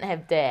I didn't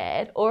have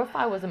Dad, or if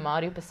I was a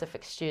Māori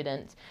Pacific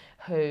student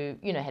who,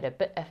 had a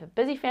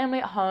busy family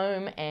at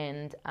home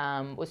and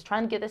was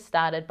trying to get this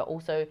started, but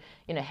also,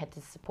 had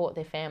to support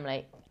their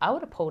family, I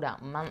would have pulled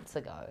out months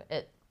ago.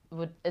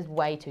 Is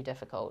way too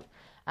difficult.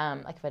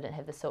 If I didn't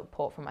have the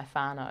support from my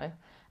whānau,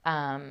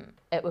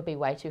 it would be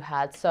way too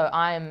hard. So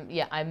I'm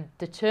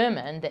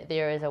determined that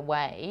there is a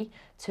way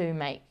to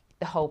make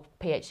the whole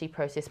PhD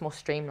process more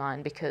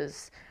streamlined,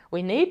 because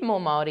we need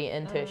more Māori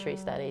in tertiary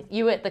studies.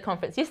 You were at the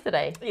conference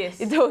yesterday. Yes.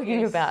 You're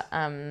talking about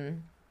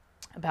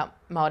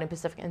Māori and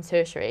Pacific in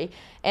tertiary,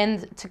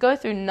 and to go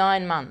through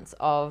 9 months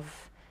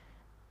of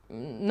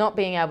not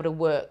being able to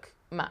work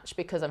much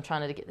because I'm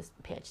trying to get this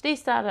PhD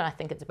started, and I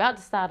think it's about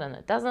to start and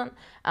it doesn't,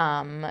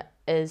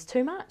 is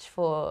too much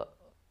for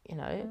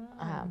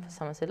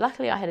someone. So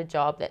luckily I had a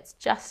job that's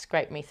just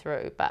scraped me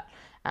through, but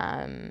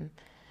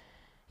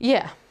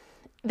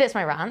that's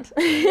my rant.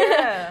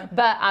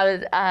 But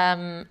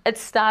it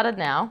started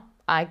now.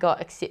 I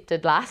got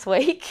accepted last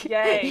week.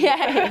 Yay.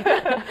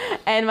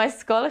 And my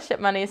scholarship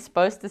money is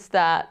supposed to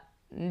start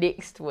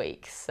next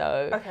week,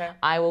 so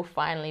I will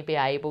finally be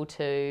able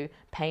to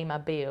pay my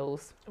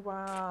bills.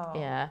 Wow.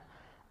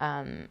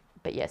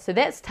 So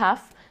that's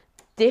tough.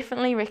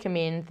 Definitely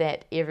recommend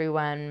that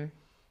everyone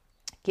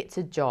gets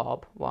a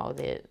job while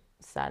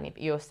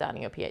you're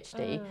starting your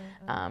PhD.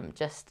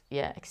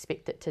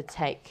 Expect it to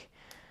take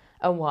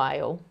a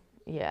while.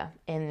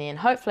 And then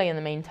hopefully in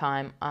the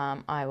meantime,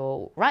 I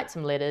will write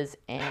some letters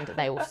and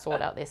they will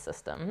sort out their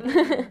system.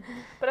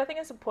 But I think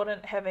it's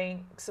important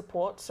having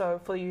support. So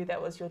for you, that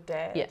was your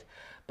dad. Yeah.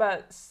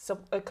 But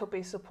it could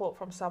be support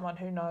from someone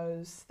who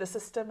knows the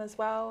system as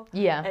well.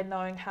 Yeah. And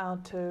knowing how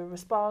to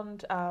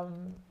respond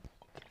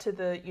to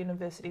the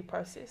university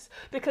process.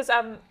 Because,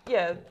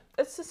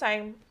 it's the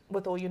same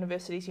with all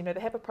universities.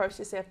 They have a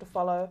process they have to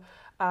follow.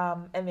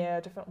 And there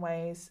are different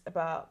ways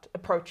about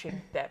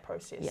approaching that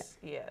process.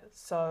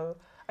 So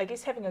I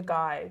guess having a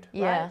guide,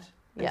 right,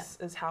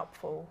 is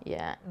helpful.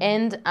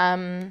 And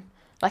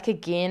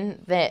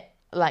again, that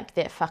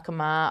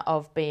whakamā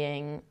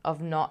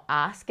of not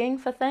asking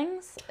for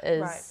things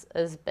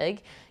is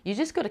big. You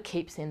just got to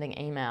keep sending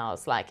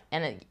emails,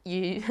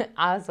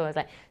 I was always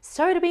like,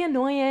 sorry to be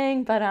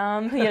annoying, but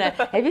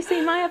have you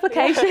seen my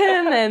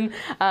application,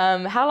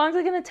 and how long is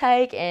it going to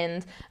take?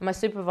 And my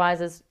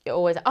supervisors are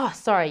always, oh,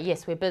 sorry,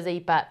 yes, we're busy,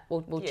 but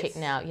we'll check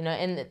now,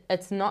 and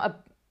it's not a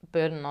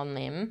burden on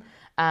them.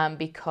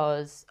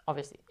 Because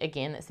obviously,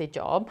 again, it's their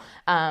job,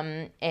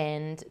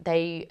 and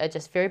they are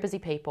just very busy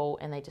people,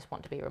 and they just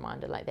want to be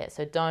reminded like that.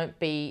 So don't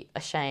be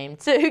ashamed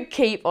to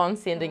keep on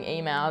sending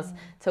emails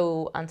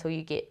until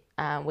you get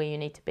where you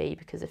need to be,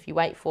 because if you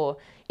wait for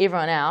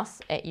everyone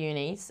else at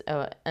unis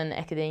or in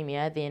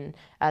academia, then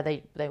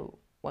they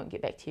won't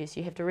get back to you. So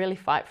you have to really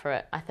fight for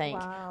it, I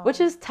think, which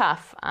is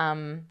tough,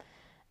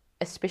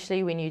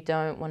 especially when you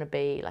don't want to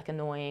be like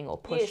annoying or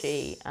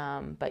pushy.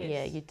 But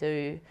yeah, you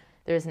do.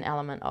 There is an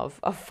element of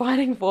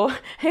fighting for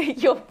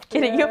your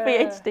getting your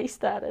PhD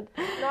started.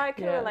 No, I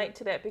can relate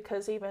to that,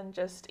 because even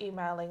just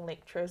emailing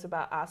lecturers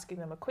about asking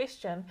them a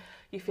question,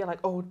 you feel like,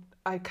 oh,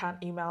 I can't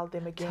email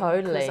them again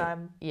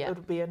because it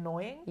would be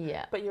annoying.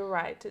 Yeah. But you're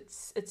right,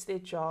 it's their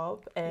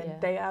job, and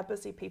they are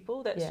busy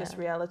people. That's just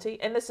reality,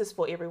 and this is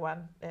for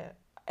everyone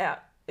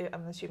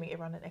I'm assuming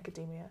everyone in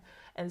academia.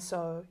 And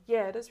so,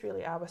 it is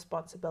really our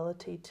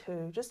responsibility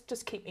to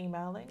just keep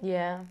emailing.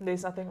 Yeah.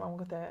 There's nothing wrong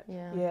with that.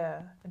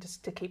 Yeah. And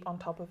just to keep on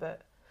top of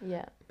it.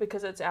 Yeah.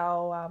 Because it's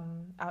our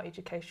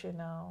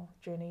education, our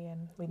journey,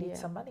 and we need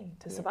some money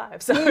to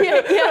survive. So you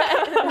get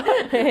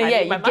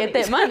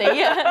that money.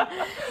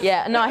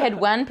 Yeah. No, I had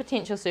one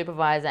potential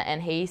supervisor,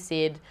 and he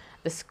said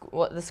the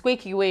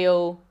squeakiest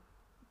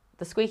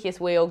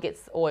wheel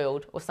gets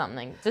oiled or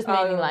something. Just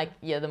meaning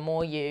the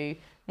more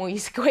you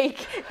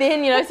squeak,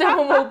 then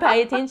someone will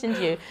pay attention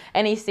to you.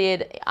 And he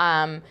said,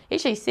 he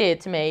actually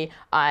said to me,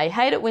 I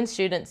hate it when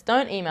students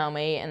don't email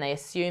me and they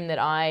assume that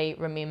I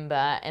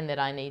remember and that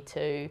I need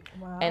to,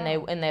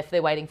 and if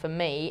they're waiting for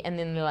me, and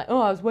then they're like, oh,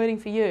 I was waiting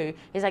for you.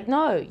 He's like,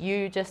 no,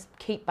 you just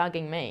keep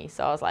bugging me.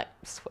 So I was like,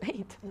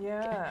 sweet,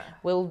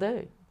 will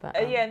do. But,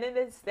 and then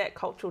there's that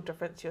cultural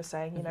difference you're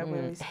saying,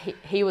 where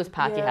he was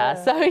Pākehā,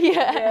 so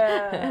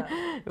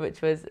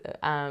which was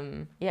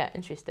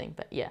interesting,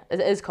 but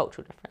it is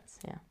cultural difference,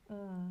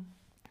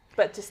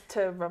 But just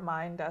to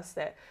remind us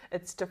that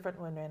it's different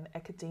when we're in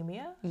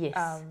academia.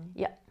 Yes.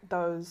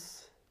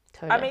 Those.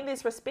 Totally. I mean,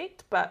 there's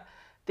respect, but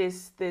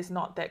there's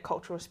not that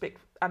cultural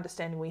respect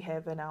understanding we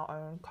have in our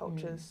own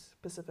cultures,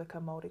 Pacifica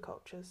Māori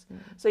cultures.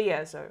 So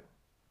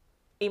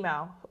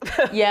email.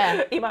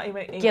 Yeah. email.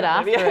 Get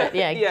after it.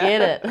 Yeah,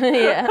 get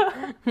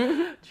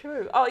it.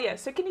 True. Oh, yeah.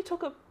 So can you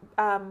talk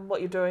about what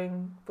you're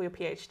doing for your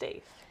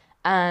PhD?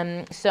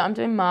 So I'm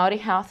doing Māori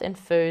health and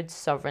food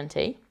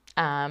sovereignty.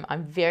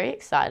 I'm very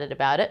excited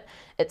about it.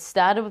 It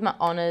started with my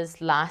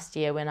honours last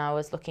year when I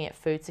was looking at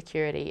food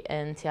security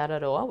in Te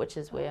Araroa, which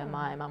is where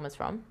my mum is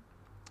from.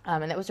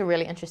 And that was a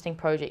really interesting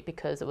project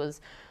because it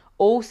was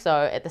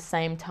also at the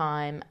same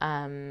time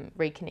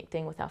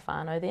reconnecting with our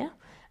whānau there.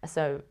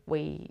 So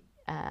we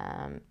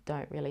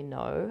don't really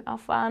know our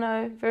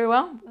whānau very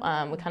well.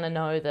 We kind of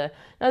know the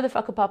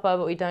whakapapa,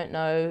 but we don't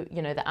know,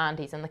 the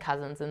aunties and the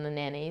cousins and the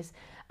nannies.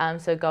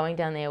 So going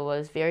down there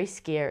was very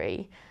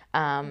scary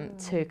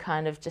to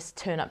kind of just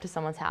turn up to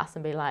someone's house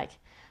and be like,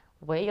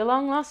 we're your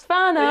long lost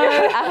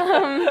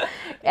whānau.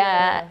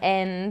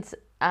 And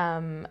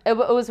it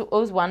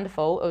was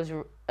wonderful. It was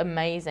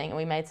amazing.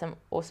 We made some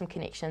awesome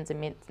connections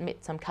and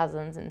met some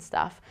cousins and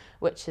stuff,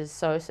 which is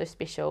so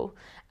special.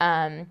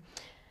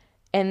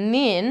 And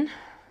then,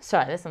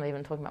 sorry, that's not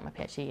even talking about my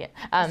PhD yet.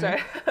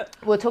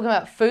 We're talking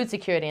about food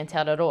security in Te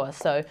Araroa.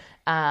 So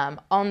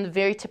on the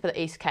very tip of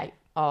the East Cape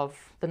of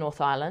the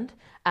North Island,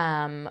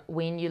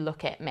 when you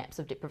look at maps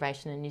of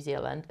deprivation in New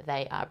Zealand,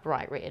 they are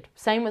bright red.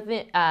 Same with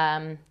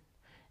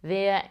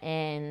there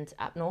and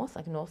up north,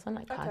 like Northland,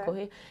 like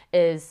Kaikohe,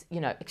 is,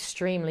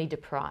 extremely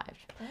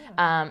deprived.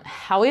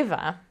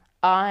 However,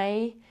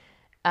 I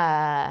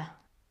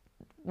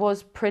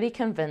was pretty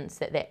convinced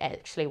that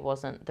actually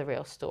wasn't the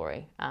real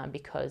story,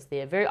 because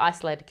they're a very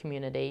isolated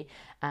community,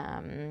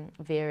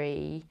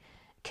 very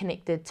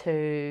connected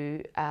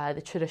to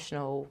the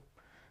traditional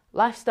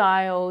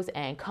lifestyles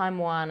and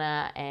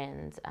kaimoana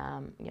and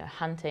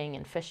hunting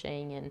and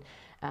fishing and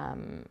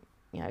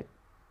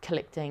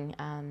collecting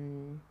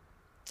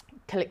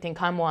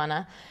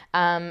kaimoana,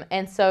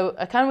 and so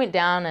I kind of went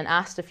down and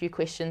asked a few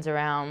questions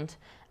around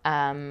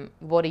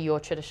what are your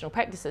traditional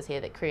practices here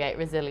that create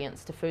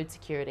resilience to food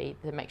security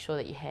to make sure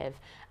that you have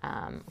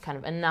kind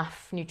of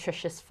enough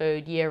nutritious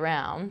food year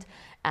round.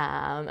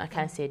 I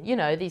kind of said,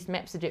 these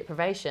maps of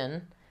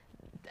deprivation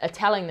are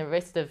telling the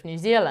rest of New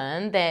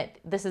Zealand that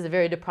this is a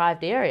very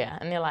deprived area,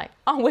 and they're like,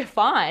 oh, we're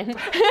fine.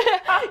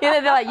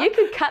 They're like, you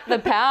could cut the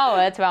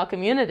power to our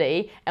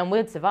community and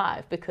we'd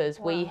survive because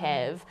we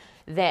have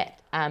that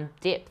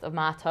depth of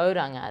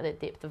mātauranga, that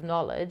depth of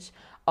knowledge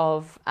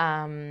of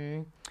our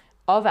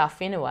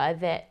whenua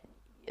that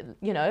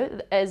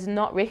is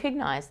not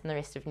recognised in the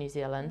rest of New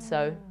Zealand.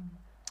 So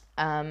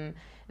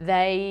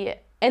they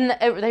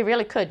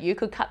really could. You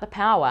could cut the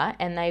power,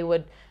 and they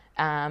would.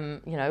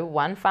 One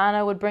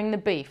whānau would bring the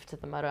beef to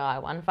the marae,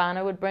 one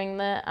whānau would bring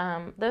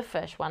the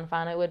fish, one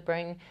whānau would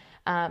bring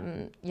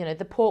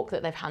the pork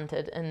that they've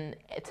hunted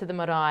to the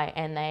marae,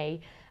 and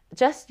they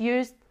just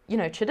used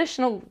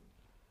traditional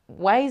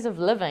ways of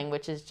living,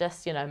 which is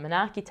just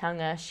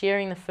manaakitanga,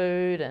 sharing the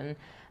food. And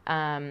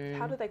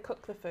how do they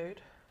cook the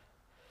food?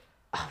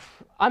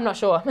 I'm not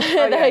sure.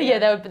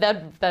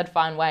 They'd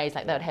find ways,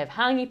 like they would have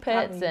hangi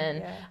pits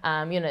they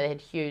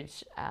had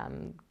huge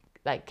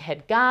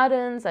had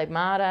gardens, like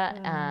mara,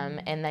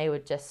 and they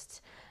would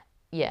just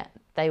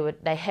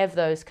they have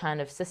those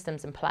kind of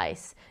systems in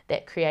place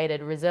that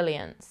created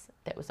resilience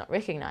that was not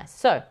recognised.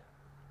 So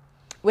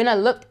when I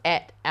looked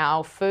at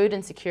our food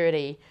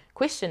insecurity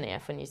questionnaire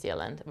for New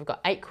Zealand, we've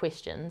got 8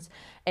 questions,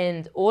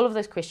 and all of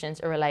those questions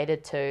are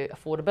related to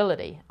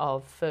affordability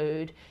of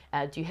food.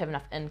 Do you have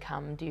enough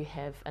income? Do you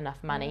have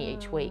enough money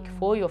each week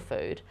for your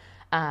food?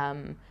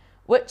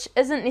 Which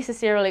isn't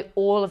necessarily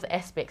all of the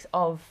aspects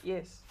of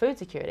food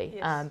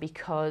security,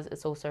 because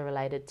it's also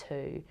related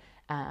to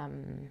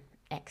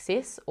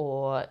access,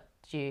 or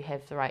do you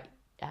have the right,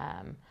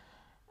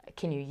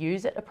 can you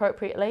use it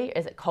appropriately?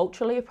 Is it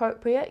culturally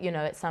appropriate? You know,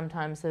 at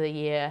sometimes of the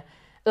year,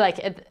 like,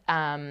 you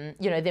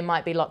know, there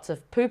might be lots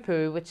of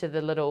poo-poo, which are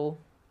the little,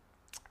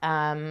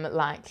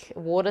 like,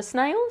 water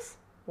snails.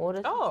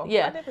 Oh,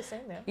 yeah. I've never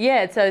seen that.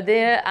 Yeah, so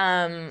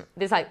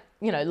there's, like,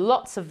 you know,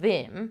 lots of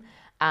them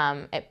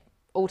at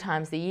all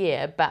times of the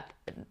year, but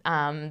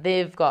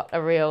they've got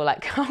a real,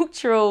 like,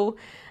 cultural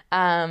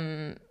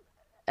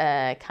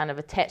kind of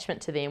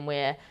attachment to them,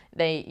 where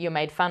you're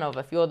made fun of.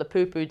 If you're the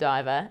poo-poo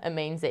diver, it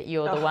means that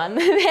you're the one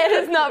that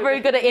is not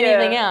very good at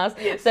anything else.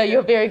 So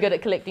you're very good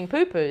at collecting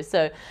poo-poos.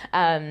 So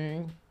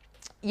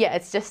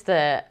it's just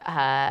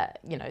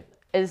you know,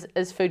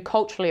 is food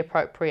culturally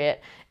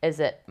appropriate? Is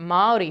it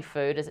Māori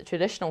food? Is it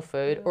traditional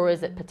food? Or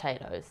is it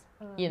potatoes?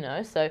 You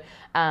know, so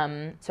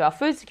our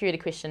food security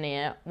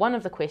questionnaire, one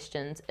of the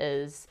questions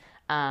is,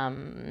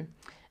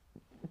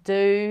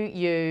 do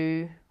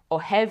you,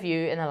 or have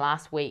you in the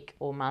last week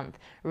or month,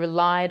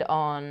 relied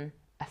on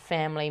a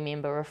family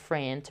member or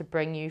friend to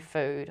bring you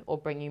food or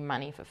bring you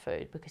money for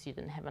food because you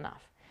didn't have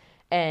enough?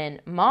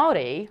 And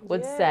Māori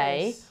would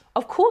say,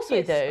 of course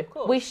we do.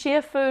 We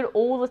share food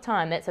all the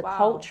time. That's a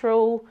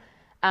cultural,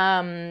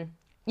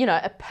 you know,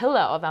 a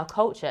pillar of our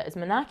culture is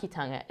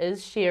manaakitanga,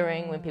 is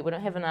sharing when people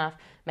don't have enough,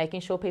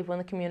 making sure people in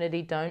the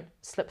community don't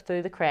slip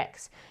through the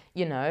cracks.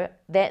 You know,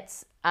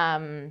 that's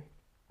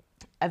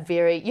a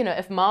very, you know,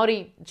 if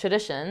Māori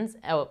traditions,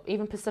 or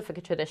even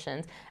Pasifika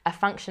traditions, are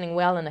functioning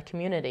well in a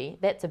community,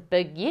 that's a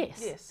big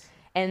yes.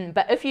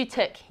 But if you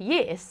tick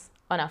yes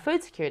on our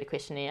food security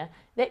questionnaire,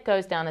 that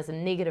goes down as a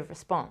negative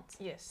response.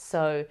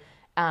 So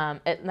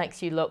it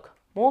makes you look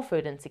more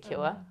food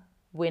insecure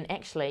when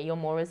actually you're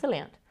more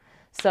resilient.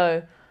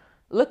 So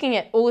looking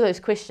at all those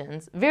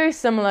questions, very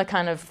similar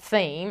kind of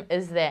theme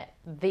is that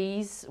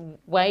these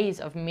ways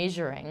of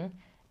measuring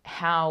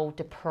how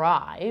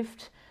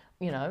deprived,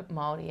 you know,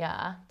 Māori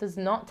are, does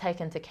not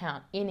take into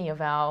account any of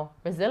our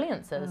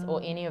resiliences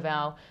or any of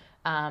our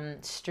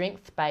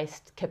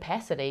strength-based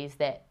capacities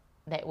that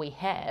we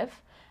have,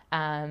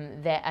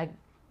 that are,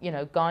 you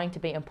know, going to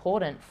be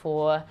important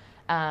for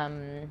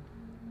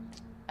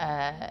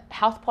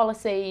health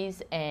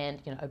policies and,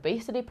 you know,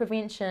 obesity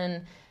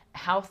prevention,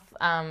 health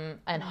and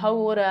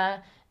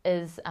hauora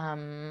is,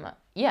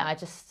 I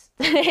just,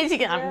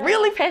 I'm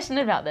really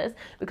passionate about this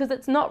because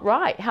it's not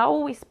right. How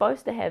are we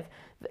supposed to have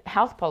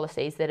health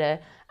policies that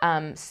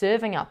are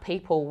serving our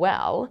people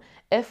well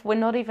if we're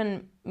not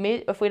even,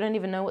 if we don't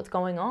even know what's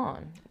going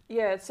on?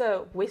 Yeah, it's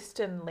a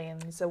Western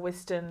lens, a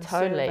Western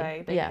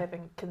survey. They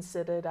haven't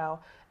considered our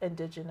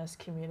Indigenous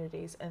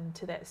communities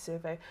into that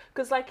survey.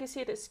 Because like you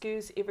said, it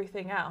skews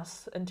everything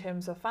else in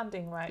terms of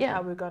funding, right?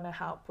 How we're going to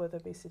help with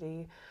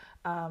obesity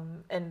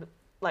and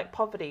like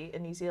poverty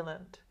in New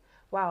Zealand.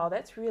 Wow,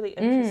 that's really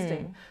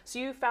interesting. So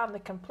you found the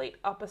complete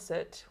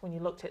opposite when you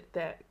looked at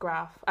that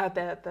graph,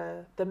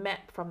 the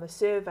map from the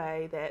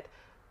survey, that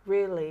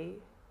really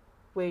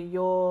where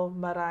your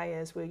marae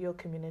is, where your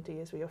community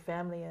is, where your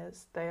family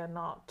is, they are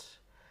not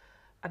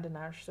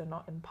undernourished, they're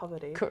not in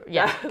poverty. Correct.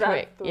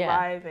 They're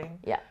thriving.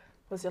 Yeah.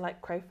 Was it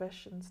like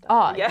crayfish and stuff?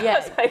 Oh,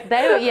 yeah. Like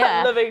they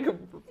were,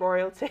 living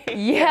royalty.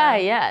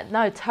 Yeah.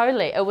 No,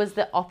 totally. It was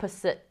the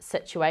opposite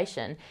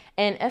situation.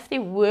 And if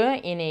there were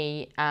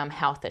any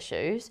health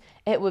issues,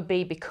 it would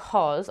be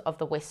because of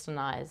the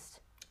westernized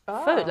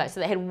food. Like,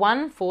 so they had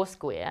one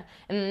Foursquare,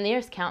 and the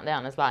nearest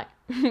countdown is like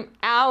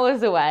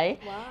hours away.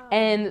 Wow.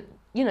 And,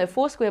 you know,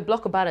 Foursquare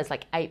block of butter is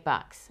like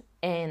 $8.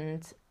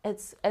 And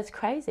it's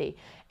crazy.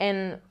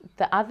 And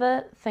the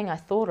other thing I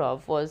thought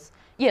of was,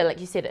 yeah,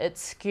 like you said, it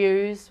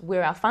skews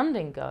where our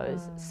funding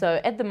goes. So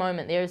at the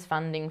moment, there is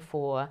funding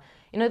for,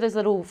 you know, those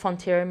little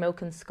Fonterra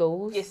milk in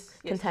schools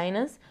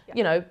containers. Yeah.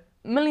 You know,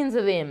 millions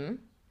of them,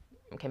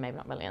 okay, maybe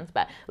not millions,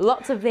 but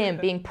lots of them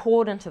being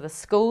poured into the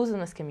schools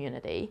in this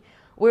community.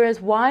 Whereas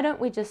why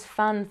don't we just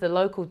fund the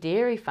local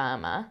dairy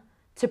farmer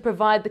to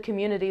provide the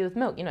community with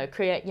milk? You know,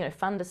 create, you know,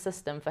 fund a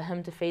system for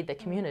him to feed the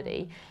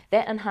community.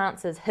 That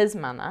enhances his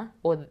mana,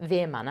 or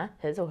their mana,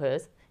 his or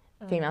hers.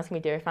 Females can be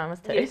dairy farmers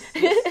too.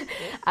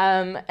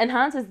 Yes.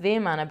 Enhances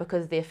their mana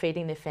because they're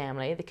feeding their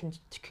family, they're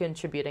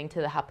contributing to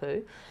the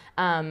hapu,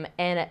 and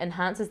it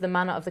enhances the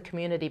mana of the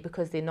community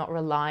because they're not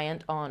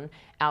reliant on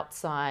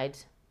outside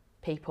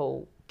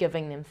people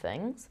giving them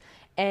things.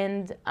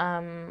 And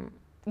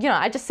you know,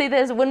 I just see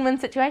that as a win-win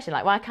situation.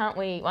 Like, why can't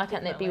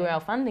that be where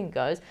our funding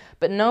goes?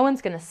 But no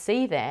one's going to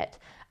see that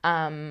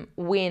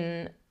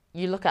when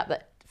you look up the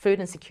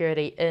food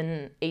insecurity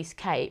in East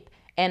Cape,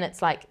 and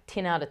it's like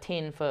 10 out of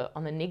 10 for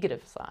on the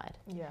negative side,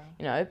 Yeah.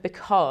 you know,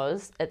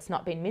 because it's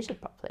not been measured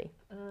properly.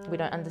 We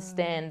don't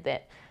understand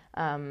that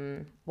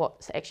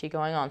what's actually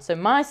going on. So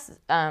my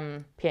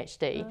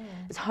PhD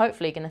is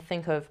hopefully going to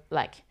think of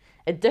like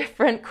a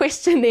different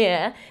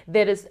questionnaire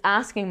that is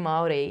asking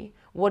Māori,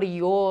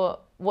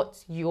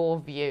 what's your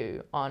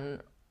view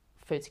on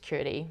food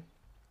security,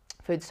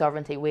 food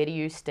sovereignty, where do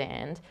you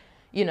stand?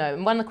 You know,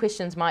 and one of the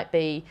questions might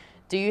be,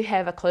 do you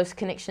have a close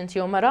connection to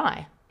your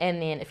marae?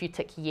 And then if you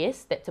tick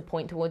yes, that's a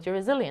point towards your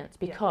resilience,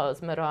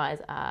 because maraes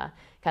are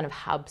kind of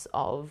hubs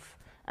of,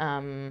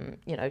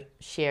 you know,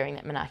 sharing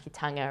that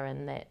manaakitanga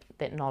and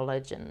that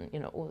knowledge and, you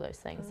know, all those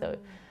things. So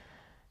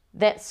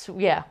that's,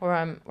 where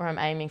I'm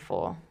aiming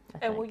for, I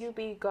think. And will you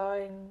be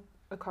going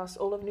across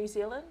all of New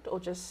Zealand, or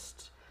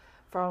just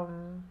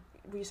from,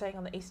 were you saying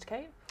on the East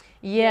Cape?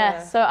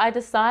 Yeah, so I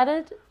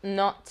decided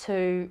not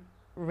to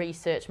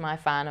research my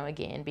whānau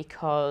again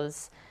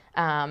because,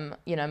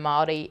 you know,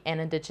 Māori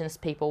and Indigenous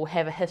people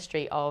have a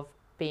history of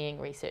being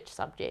research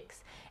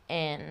subjects,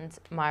 and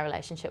my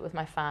relationship with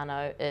my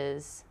whānau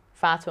is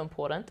far too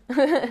important.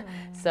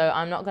 So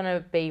I'm not going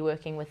to be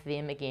working with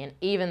them again,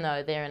 even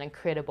though they're an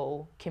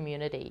incredible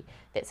community.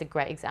 That's a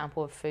great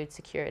example of food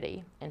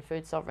security and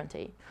food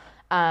sovereignty.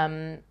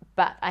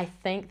 But I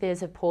think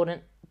there's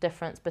important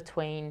difference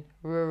between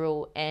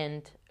rural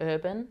and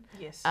urban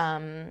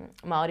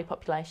Māori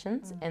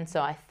populations, and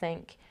so I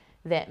think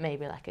that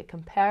maybe like a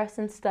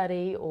comparison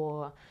study,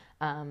 or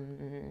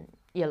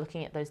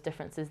looking at those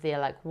differences there,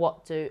 like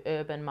what do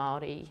urban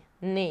Māori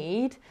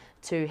need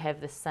to have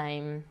the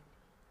same,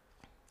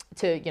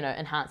 to, you know,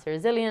 enhance their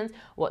resilience,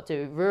 what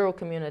do rural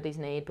communities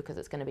need, because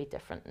it's going to be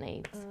different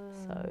needs.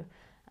 So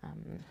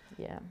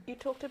you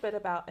talked a bit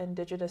about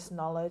Indigenous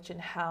knowledge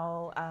and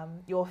how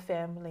your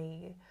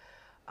family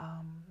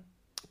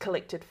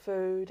collected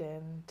food,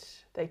 and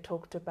they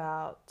talked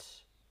about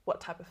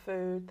what type of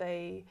food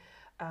they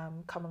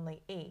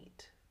commonly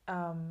eat.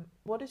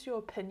 What is your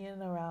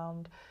opinion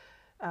around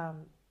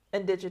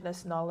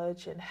Indigenous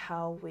knowledge and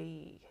how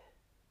we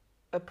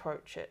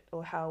approach it,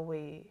 or how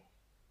we,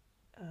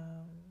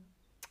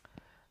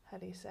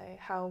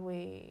 how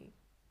we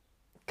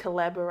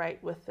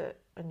collaborate with it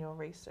in your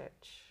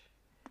research?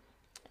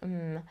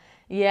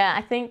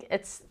 I think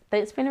it's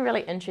been a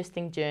really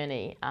interesting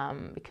journey,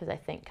 because I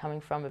think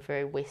coming from a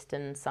very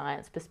Western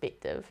science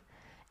perspective,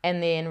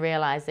 and then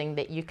realising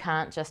that you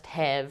can't just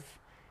have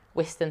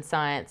Western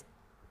science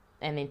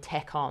and then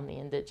tack on the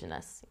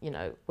Indigenous. You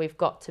know, we've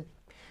got to,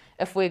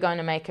 if we're going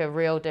to make a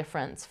real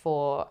difference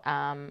for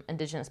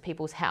Indigenous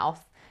people's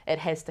health, it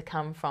has to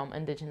come from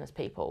Indigenous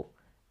people,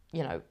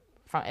 you know,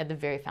 from at the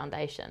very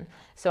foundation.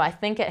 So I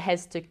think it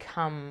has to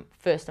come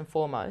first and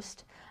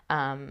foremost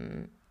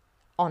on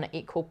an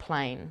equal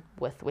plane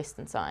with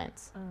Western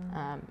science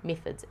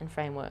methods and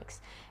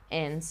frameworks.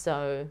 And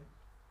so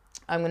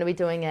I'm going to be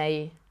doing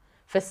a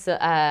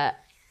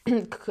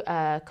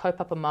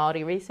kaupapa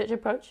Māori research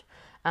approach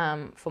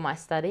for my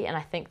study, and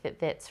I think that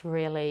that's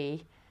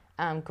really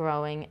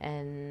growing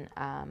in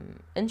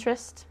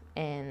interest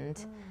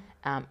and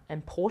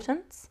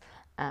importance.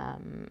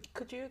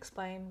 Could you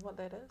explain what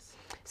that is?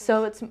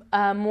 So it's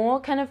more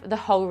kind of the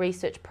whole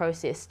research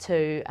process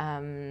to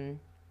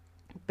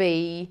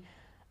be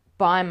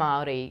by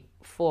Māori,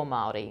 for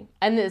Māori,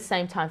 and at the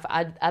same time for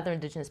other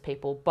Indigenous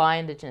people, by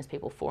Indigenous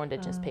people, for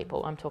Indigenous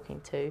people. I'm talking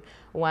to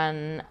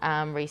one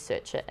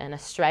researcher in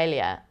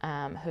Australia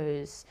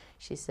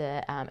she's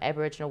an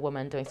Aboriginal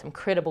woman doing some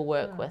incredible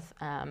work with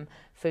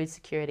food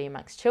security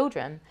amongst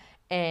children,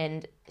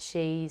 and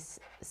she's,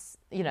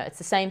 you know, it's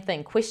the same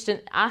thing,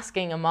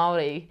 asking a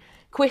Māori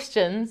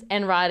questions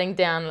and writing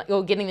down,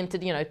 or getting them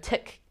to, you know,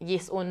 tick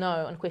yes or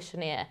no on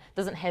questionnaire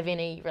doesn't have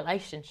any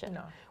relationship.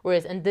 No.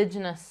 Whereas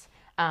Indigenous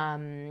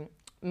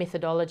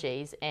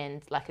methodologies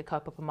and like a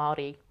kaupapa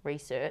Māori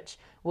research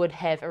would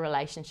have a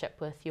relationship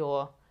with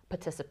your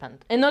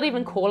participant, and not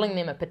even calling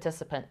them a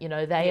participant. You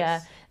know, they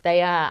are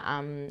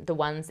the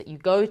ones that you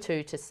go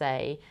to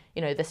say,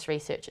 you know, this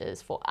research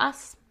is for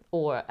us,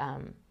 or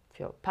if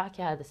you're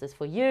Pākehā, this is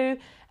for you.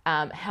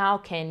 How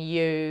can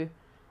you,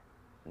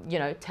 you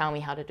know, tell me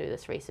how to do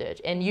this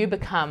research? And you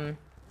become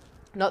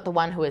not the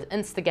one who is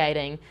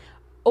instigating,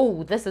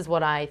 oh, this is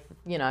what I,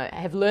 you know,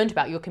 have learned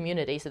about your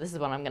community, so this is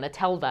what I'm going to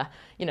tell the,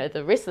 you know,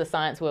 the rest of the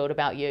science world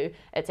about you.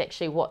 It's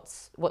actually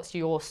what's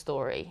your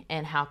story,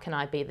 and how can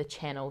I be the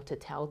channel to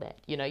tell that?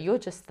 You know, you're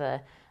just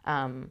the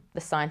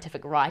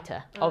scientific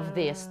writer of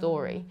their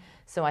story.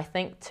 So I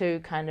think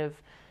to kind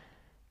of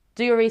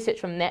do your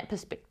research from that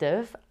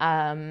perspective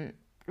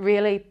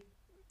really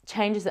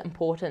changes the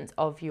importance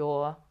of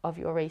your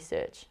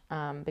research,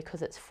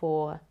 because it's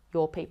for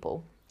your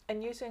people.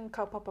 And using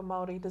kaupapa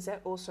Māori, does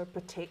that also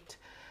protect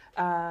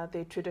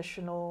their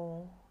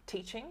traditional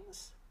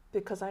teachings?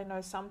 Because I know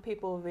some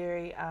people are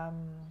very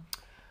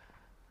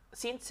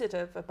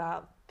sensitive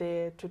about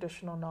their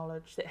traditional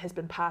knowledge that has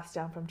been passed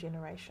down from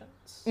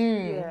generations.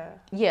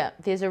 Yeah,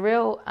 there's a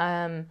real,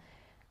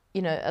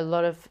 you know, a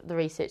lot of the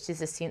research,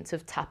 there's a sense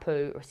of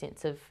tapu, or a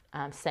sense of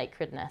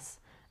sacredness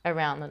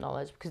around the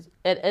knowledge, because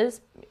it is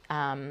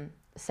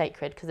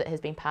sacred because it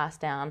has been passed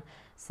down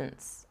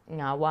since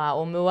ngā wā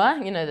o mua,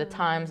 the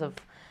times of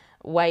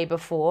way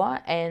before.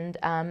 And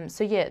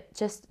so yeah,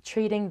 just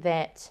treating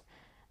that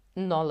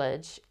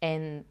knowledge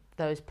and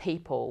those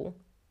people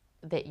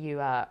that you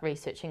are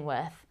researching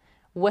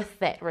with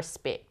that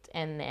respect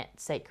and that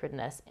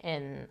sacredness,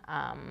 and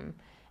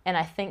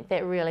I think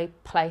that really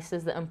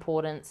places the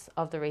importance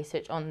of the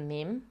research on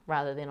them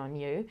rather than on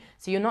you.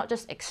 So you're not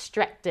just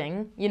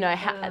extracting,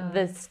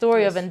 the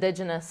story of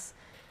Indigenous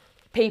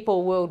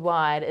people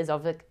worldwide is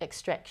of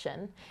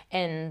extraction,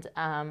 and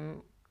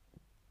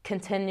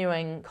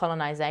continuing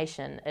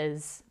colonisation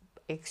is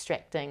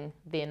extracting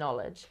their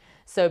knowledge.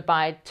 So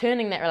by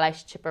turning that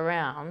relationship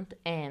around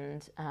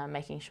and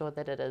making sure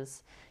that it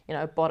is,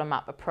 a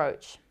bottom-up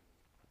approach,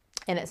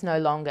 and it's no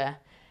longer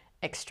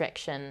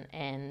extraction,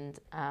 and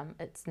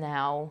it's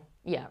now,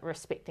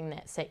 respecting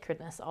that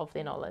sacredness of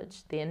their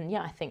knowledge, then,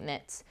 I think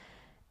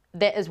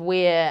that is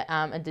where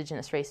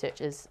Indigenous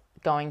research is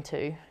going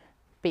to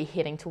be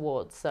heading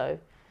towards. So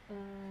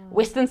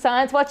Western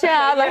science, watch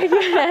out!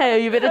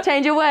 You better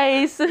change your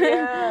ways.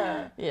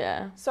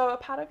 Yeah. So a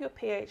part of your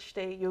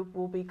PhD, you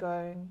will be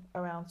going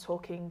around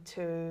talking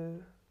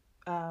to,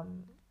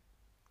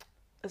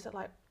 is it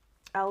like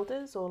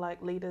elders or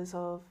like leaders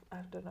of, I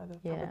don't know the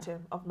proper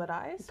term, of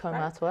maraes?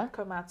 Kaumātua. Right?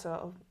 Kaumātua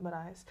of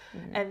maraes.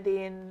 And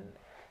then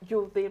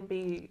you'll then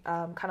be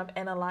kind of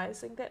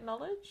analysing that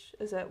knowledge?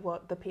 Is that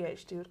what the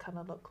PhD would kind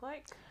of look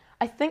like?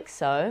 I think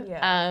so.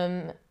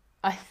 Yeah.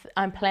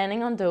 I'm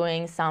planning on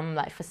doing some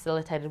like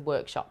facilitated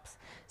workshops.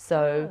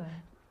 So,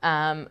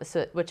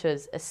 which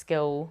is a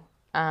skill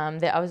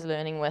that I was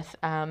learning with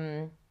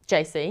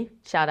JC.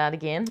 Shout out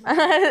again.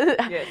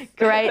 Yes.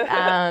 Great.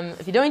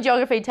 If you're doing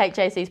geography, take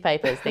JC's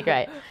papers. They're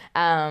great.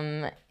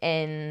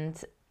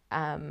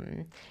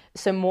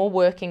 So more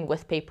working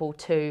with people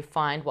to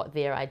find what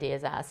their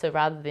ideas are. So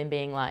rather than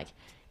being like,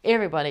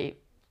 everybody,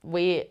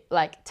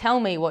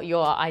 tell me what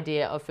your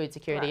idea of food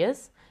security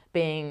is.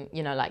 Being,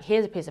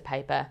 here's a piece of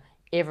paper.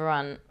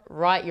 Everyone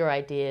write your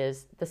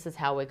ideas. This is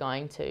how we're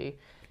going to,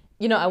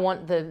 I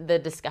want the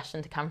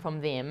discussion to come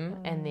from them,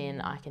 and then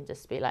I can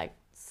just be like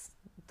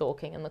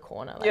stalking in the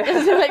corner,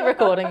 like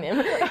recording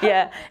them.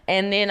 Yeah.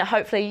 And then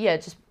hopefully,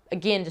 just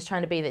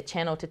trying to be the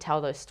channel to tell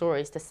those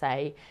stories, to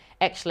say,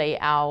 actually,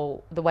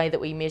 the way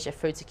that we measure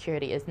food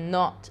security is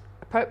not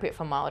appropriate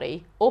for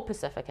Māori or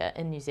Pacifica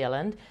in New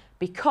Zealand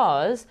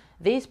because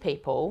these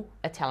people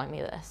are telling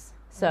me this.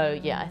 So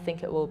I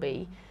think it will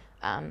be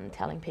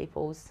telling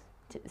people's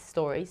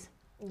stories.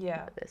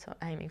 Yeah. That's what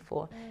I'm aiming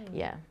for.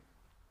 Yeah.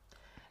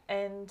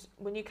 And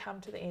when you come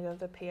to the end of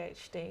the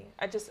PhD,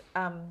 I just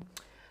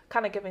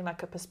kind of giving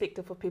like a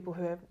perspective for people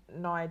who have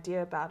no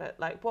idea about it.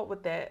 Like,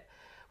 what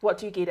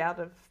do you get out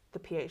of the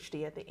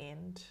PhD at the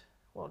end?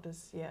 What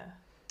does,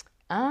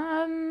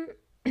 I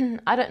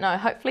don't know.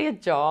 Hopefully a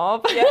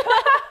job.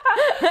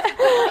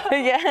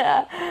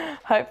 Yeah.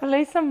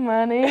 Hopefully some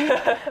money.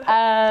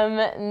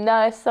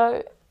 No,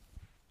 so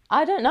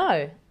I don't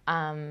know.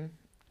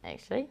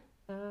 Actually.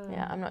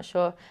 Yeah, I'm not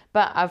sure.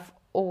 But I've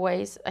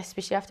always,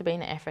 especially after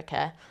being in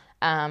Africa,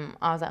 I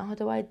was like,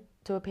 do I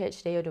do a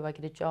PhD or do I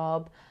get a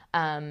job?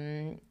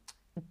 Doing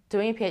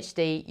a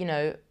PhD,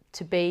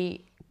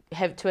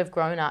 to have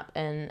grown up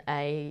in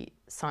a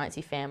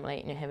sciencey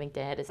family, having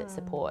dad as its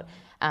support,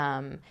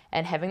 and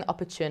having the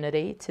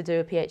opportunity to do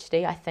a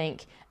PhD, I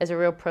think is a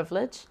real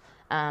privilege.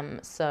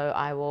 So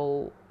I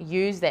will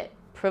use that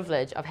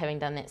privilege of having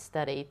done that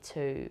study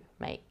to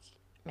make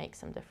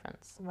some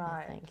difference.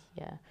 Right. I think,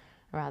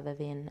 rather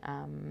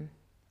than,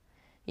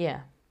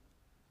 Yeah,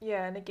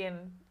 and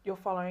again, you're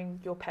following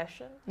your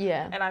passion.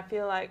 Yeah. And I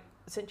feel like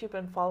since you've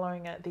been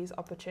following it, these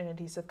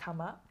opportunities have come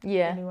up.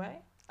 Yeah.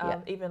 Anyway.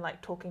 Even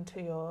like talking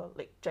to your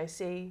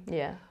JC.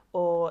 Yeah.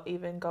 Or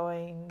even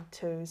going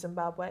to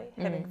Zimbabwe,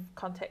 having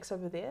contacts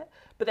over there.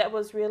 But that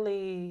was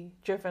really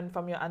driven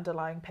from your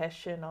underlying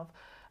passion of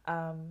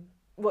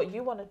what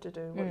you wanted to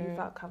do, what you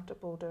felt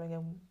comfortable doing,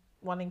 and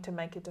wanting to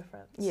make a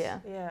difference. Yeah.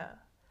 Yeah.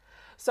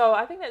 So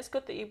I think that's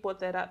good that you brought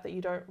that up, that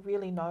you don't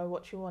really know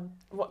what you want,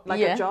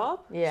 a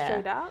job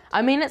straight out.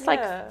 I mean, it's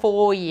like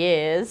 4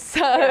 years,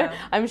 so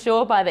I'm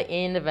sure by the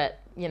end of it,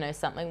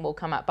 something will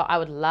come up. But I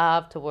would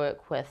love to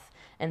work with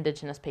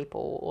Indigenous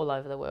people all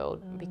over the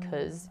world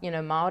because,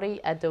 Māori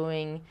are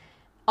doing,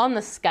 on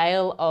the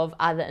scale of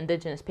other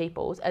Indigenous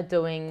peoples, are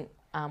doing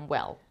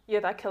well. Yeah,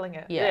 they're killing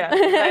it. Yeah.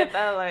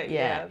 They're like,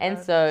 and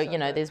so,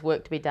 there's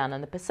work to be done in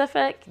the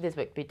Pacific, there's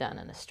work to be done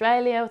in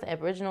Australia with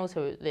Aboriginals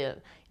who,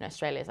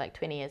 Australia's like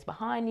 20 years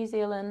behind New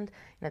Zealand.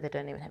 They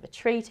don't even have a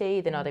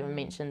treaty, they're not even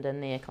mentioned in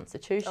their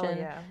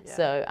constitution.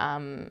 So,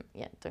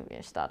 don't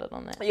get started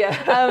on that.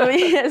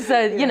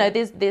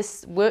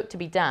 There's work to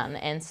be done,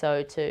 and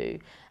so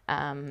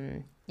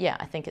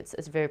I think it's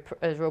a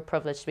real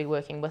privilege to be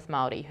working with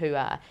Māori who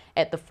are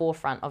at the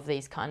forefront of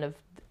these kind of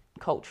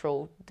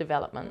cultural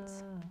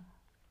developments.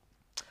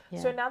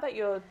 So now that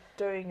you're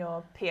doing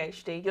your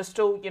PhD, you're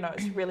still,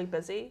 it's really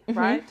busy,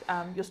 right?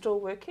 You're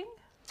still working?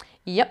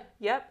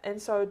 Yep.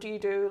 And so do you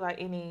do like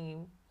any,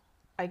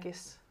 I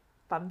guess,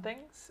 fun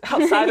things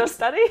outside of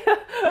study?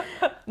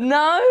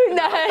 No,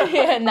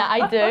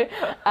 I do.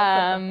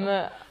 I'm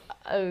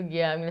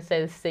going to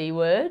say the C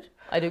word.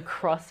 I do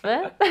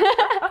CrossFit.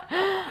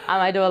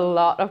 I do a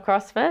lot of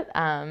CrossFit,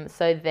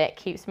 so that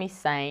keeps me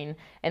sane,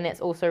 and that's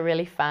also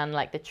really fun,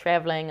 like the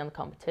traveling and the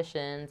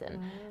competitions, and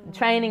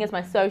training is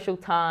my social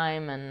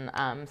time,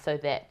 and so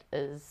that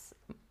is,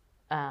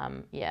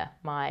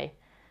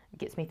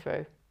 gets me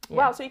through. Yeah,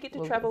 wow, so you get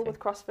to travel with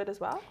CrossFit as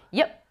well?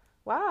 Yep.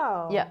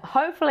 Wow. Yeah,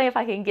 hopefully if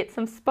I can get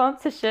some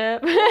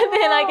sponsorship,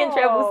 then I can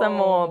travel some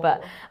more.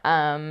 But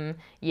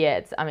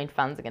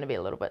funds are going to be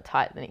a little bit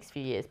tight the next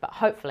few years. But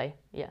hopefully,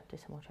 do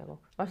some more travel.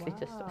 Mostly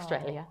just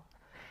Australia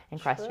and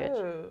Christchurch.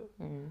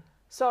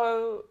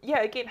 So,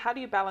 again, how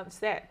do you balance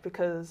that?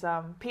 Because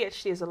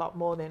PhD is a lot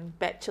more than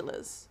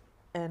bachelor's.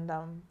 And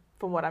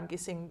from what I'm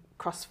guessing,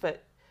 CrossFit,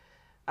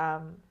 I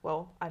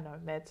know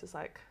Mads is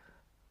like,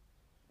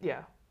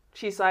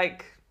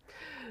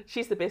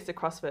 she's the best at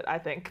CrossFit, I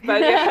think.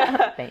 But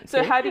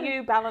so how do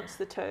you balance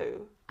the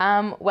two?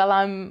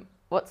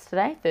 What's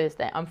today?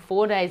 Thursday. I'm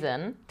 4 days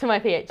in to my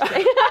PhD.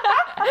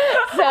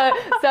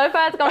 so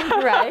far it's gone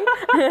great.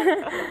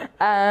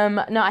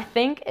 No, I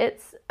think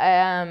it's,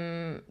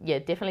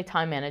 definitely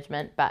time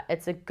management, but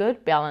it's a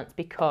good balance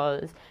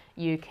because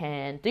you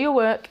can do your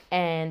work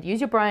and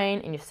use your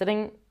brain and you're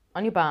sitting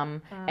on your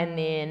bum and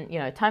then,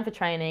 time for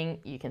training,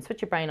 you can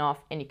switch your brain off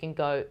and you can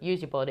go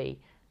use your body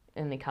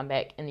and then come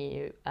back and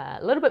you're a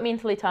little bit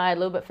mentally tired, a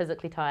little bit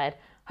physically tired,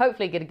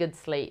 hopefully get a good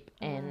sleep,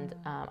 and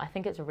I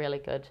think it's a really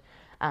good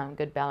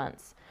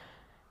balance.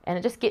 And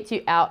it just gets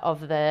you out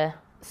of the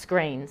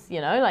screens,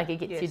 like it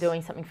gets you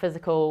doing something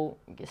physical,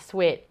 you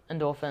sweat,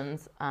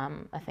 endorphins.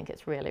 I think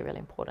it's really, really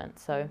important.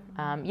 So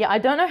I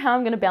don't know how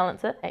I'm going to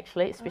balance it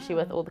actually, especially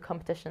with all the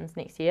competitions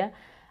next year,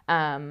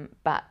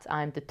 but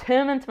I'm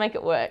determined to make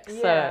it work.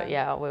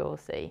 So we will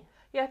see.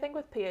 Yeah, I think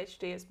with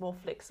PhD it's more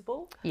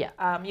flexible. Yeah.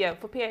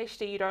 For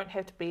PhD you don't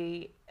have to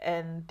be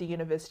in the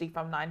university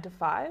from 9 to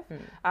 5.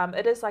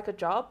 It is like a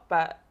job,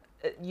 but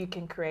you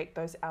can create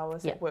those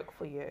hours that work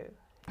for you.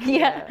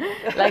 Yeah.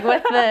 Like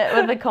with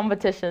the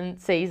competition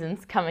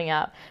seasons coming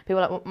up,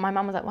 people are like, my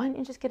mum was like, why don't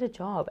you just get a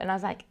job? And I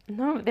was like,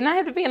 no, then I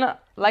have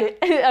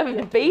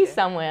to be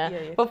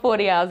somewhere for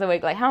 40 hours a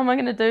week. Like, how am I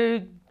going to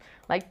do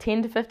like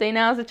 10 to 15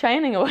 hours of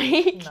training a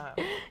week?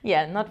 No.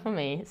 Yeah, not for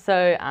me.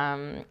 So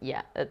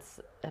it's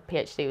a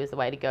PhD was the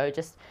way to go,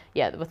 just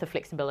with the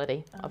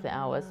flexibility of the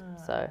hours.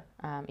 So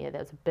that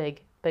was a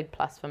big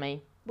plus for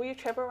me. Will you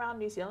travel around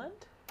New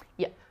Zealand?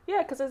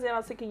 Yeah, because then I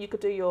was thinking you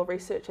could do your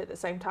research at the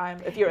same time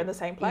if you're in the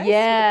same place.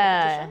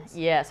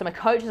 Yeah. So my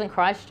coach is in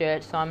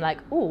Christchurch, so I'm like,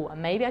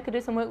 maybe I could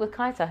do some work with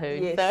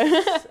Kaitahu.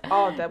 Yes.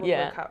 So, that would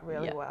work out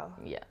really well.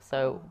 Yeah.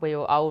 So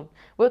I'll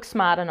work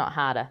smarter, not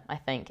harder, I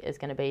think, is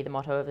going to be the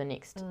motto of the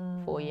next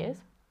 4 years,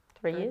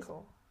 3 years.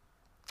 Cool.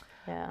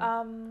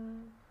 Yeah.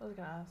 What was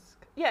I going to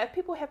ask? Yeah, if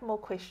people have more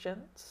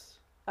questions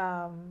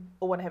or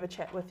want to have a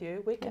chat with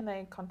you, where can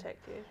they contact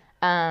you?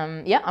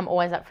 I'm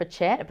always up for a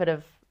chat, a bit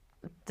of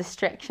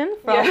distraction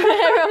from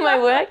my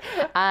work.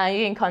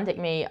 You can contact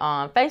me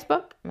on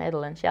Facebook,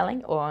 Madeline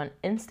Schelling, or on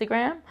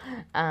Instagram.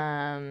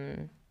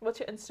 What's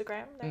your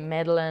Instagram name?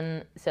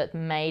 Madeline, so it's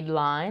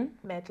Madeline.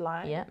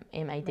 Madeline. Yeah,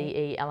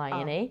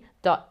 Madeline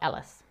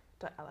 .Ellis.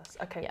 .Ellis.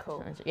 Okay,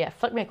 cool. Yeah,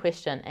 flick me a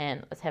question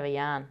and let's have a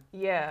yarn.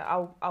 Yeah,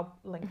 I'll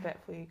link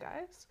that for you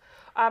guys.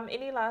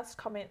 Any last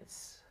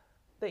comments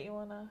that you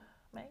want to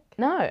make?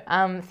 No.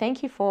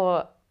 Thank you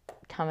for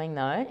coming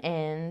though,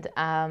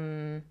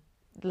 and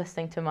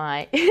listening to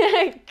my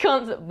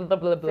constant blah,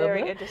 blah, blah.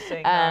 Very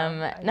interesting.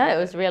 It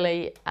was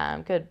really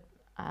good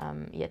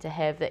to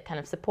have that kind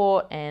of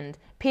support and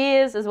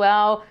peers as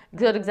well.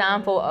 Good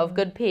example of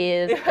good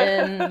peers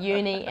in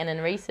uni and in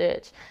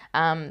research.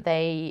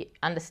 They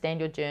understand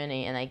your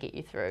journey and they get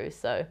you through.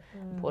 So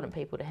important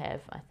people to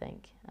have, I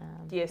think.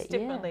 Yes,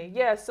 definitely.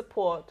 Yeah,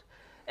 support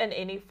in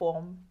any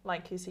form.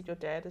 Like you said, your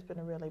dad has been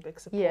a really big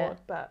support.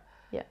 But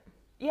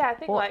yeah, I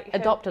think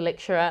adopt a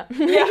lecturer.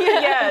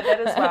 Yeah, that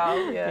as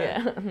well.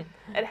 Yeah.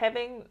 And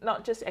having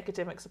not just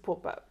academic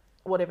support, but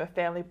whatever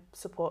family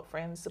support,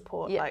 friends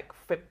support, like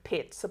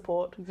pet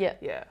support.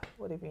 Yeah,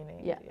 whatever you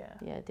need.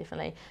 Yeah,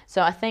 definitely.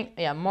 So I think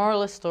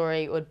moral of the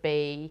story would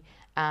be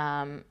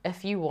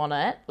if you want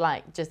it,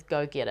 like just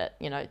go get it.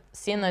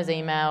 Send those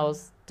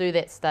emails, do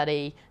that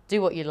study, do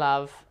what you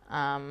love,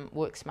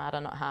 work smarter,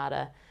 not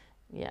harder.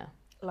 Yeah.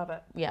 Love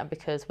it. Yeah,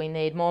 because we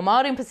need more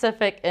Māori and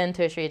Pacific in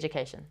tertiary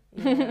education.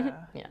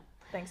 Yeah.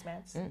 Thanks,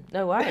 Mads.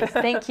 No worries.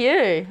 Thank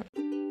you.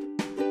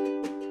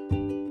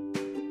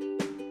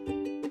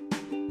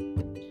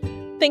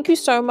 Thank you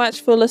so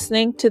much for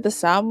listening to the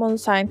Samoan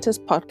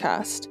Scientist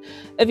podcast.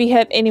 If you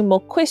have any more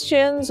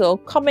questions or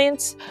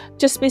comments,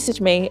 just message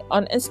me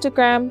on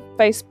Instagram,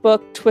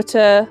 Facebook,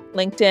 Twitter,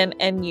 LinkedIn,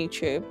 and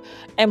YouTube.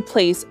 And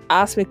please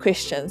ask me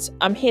questions.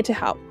 I'm here to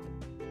help.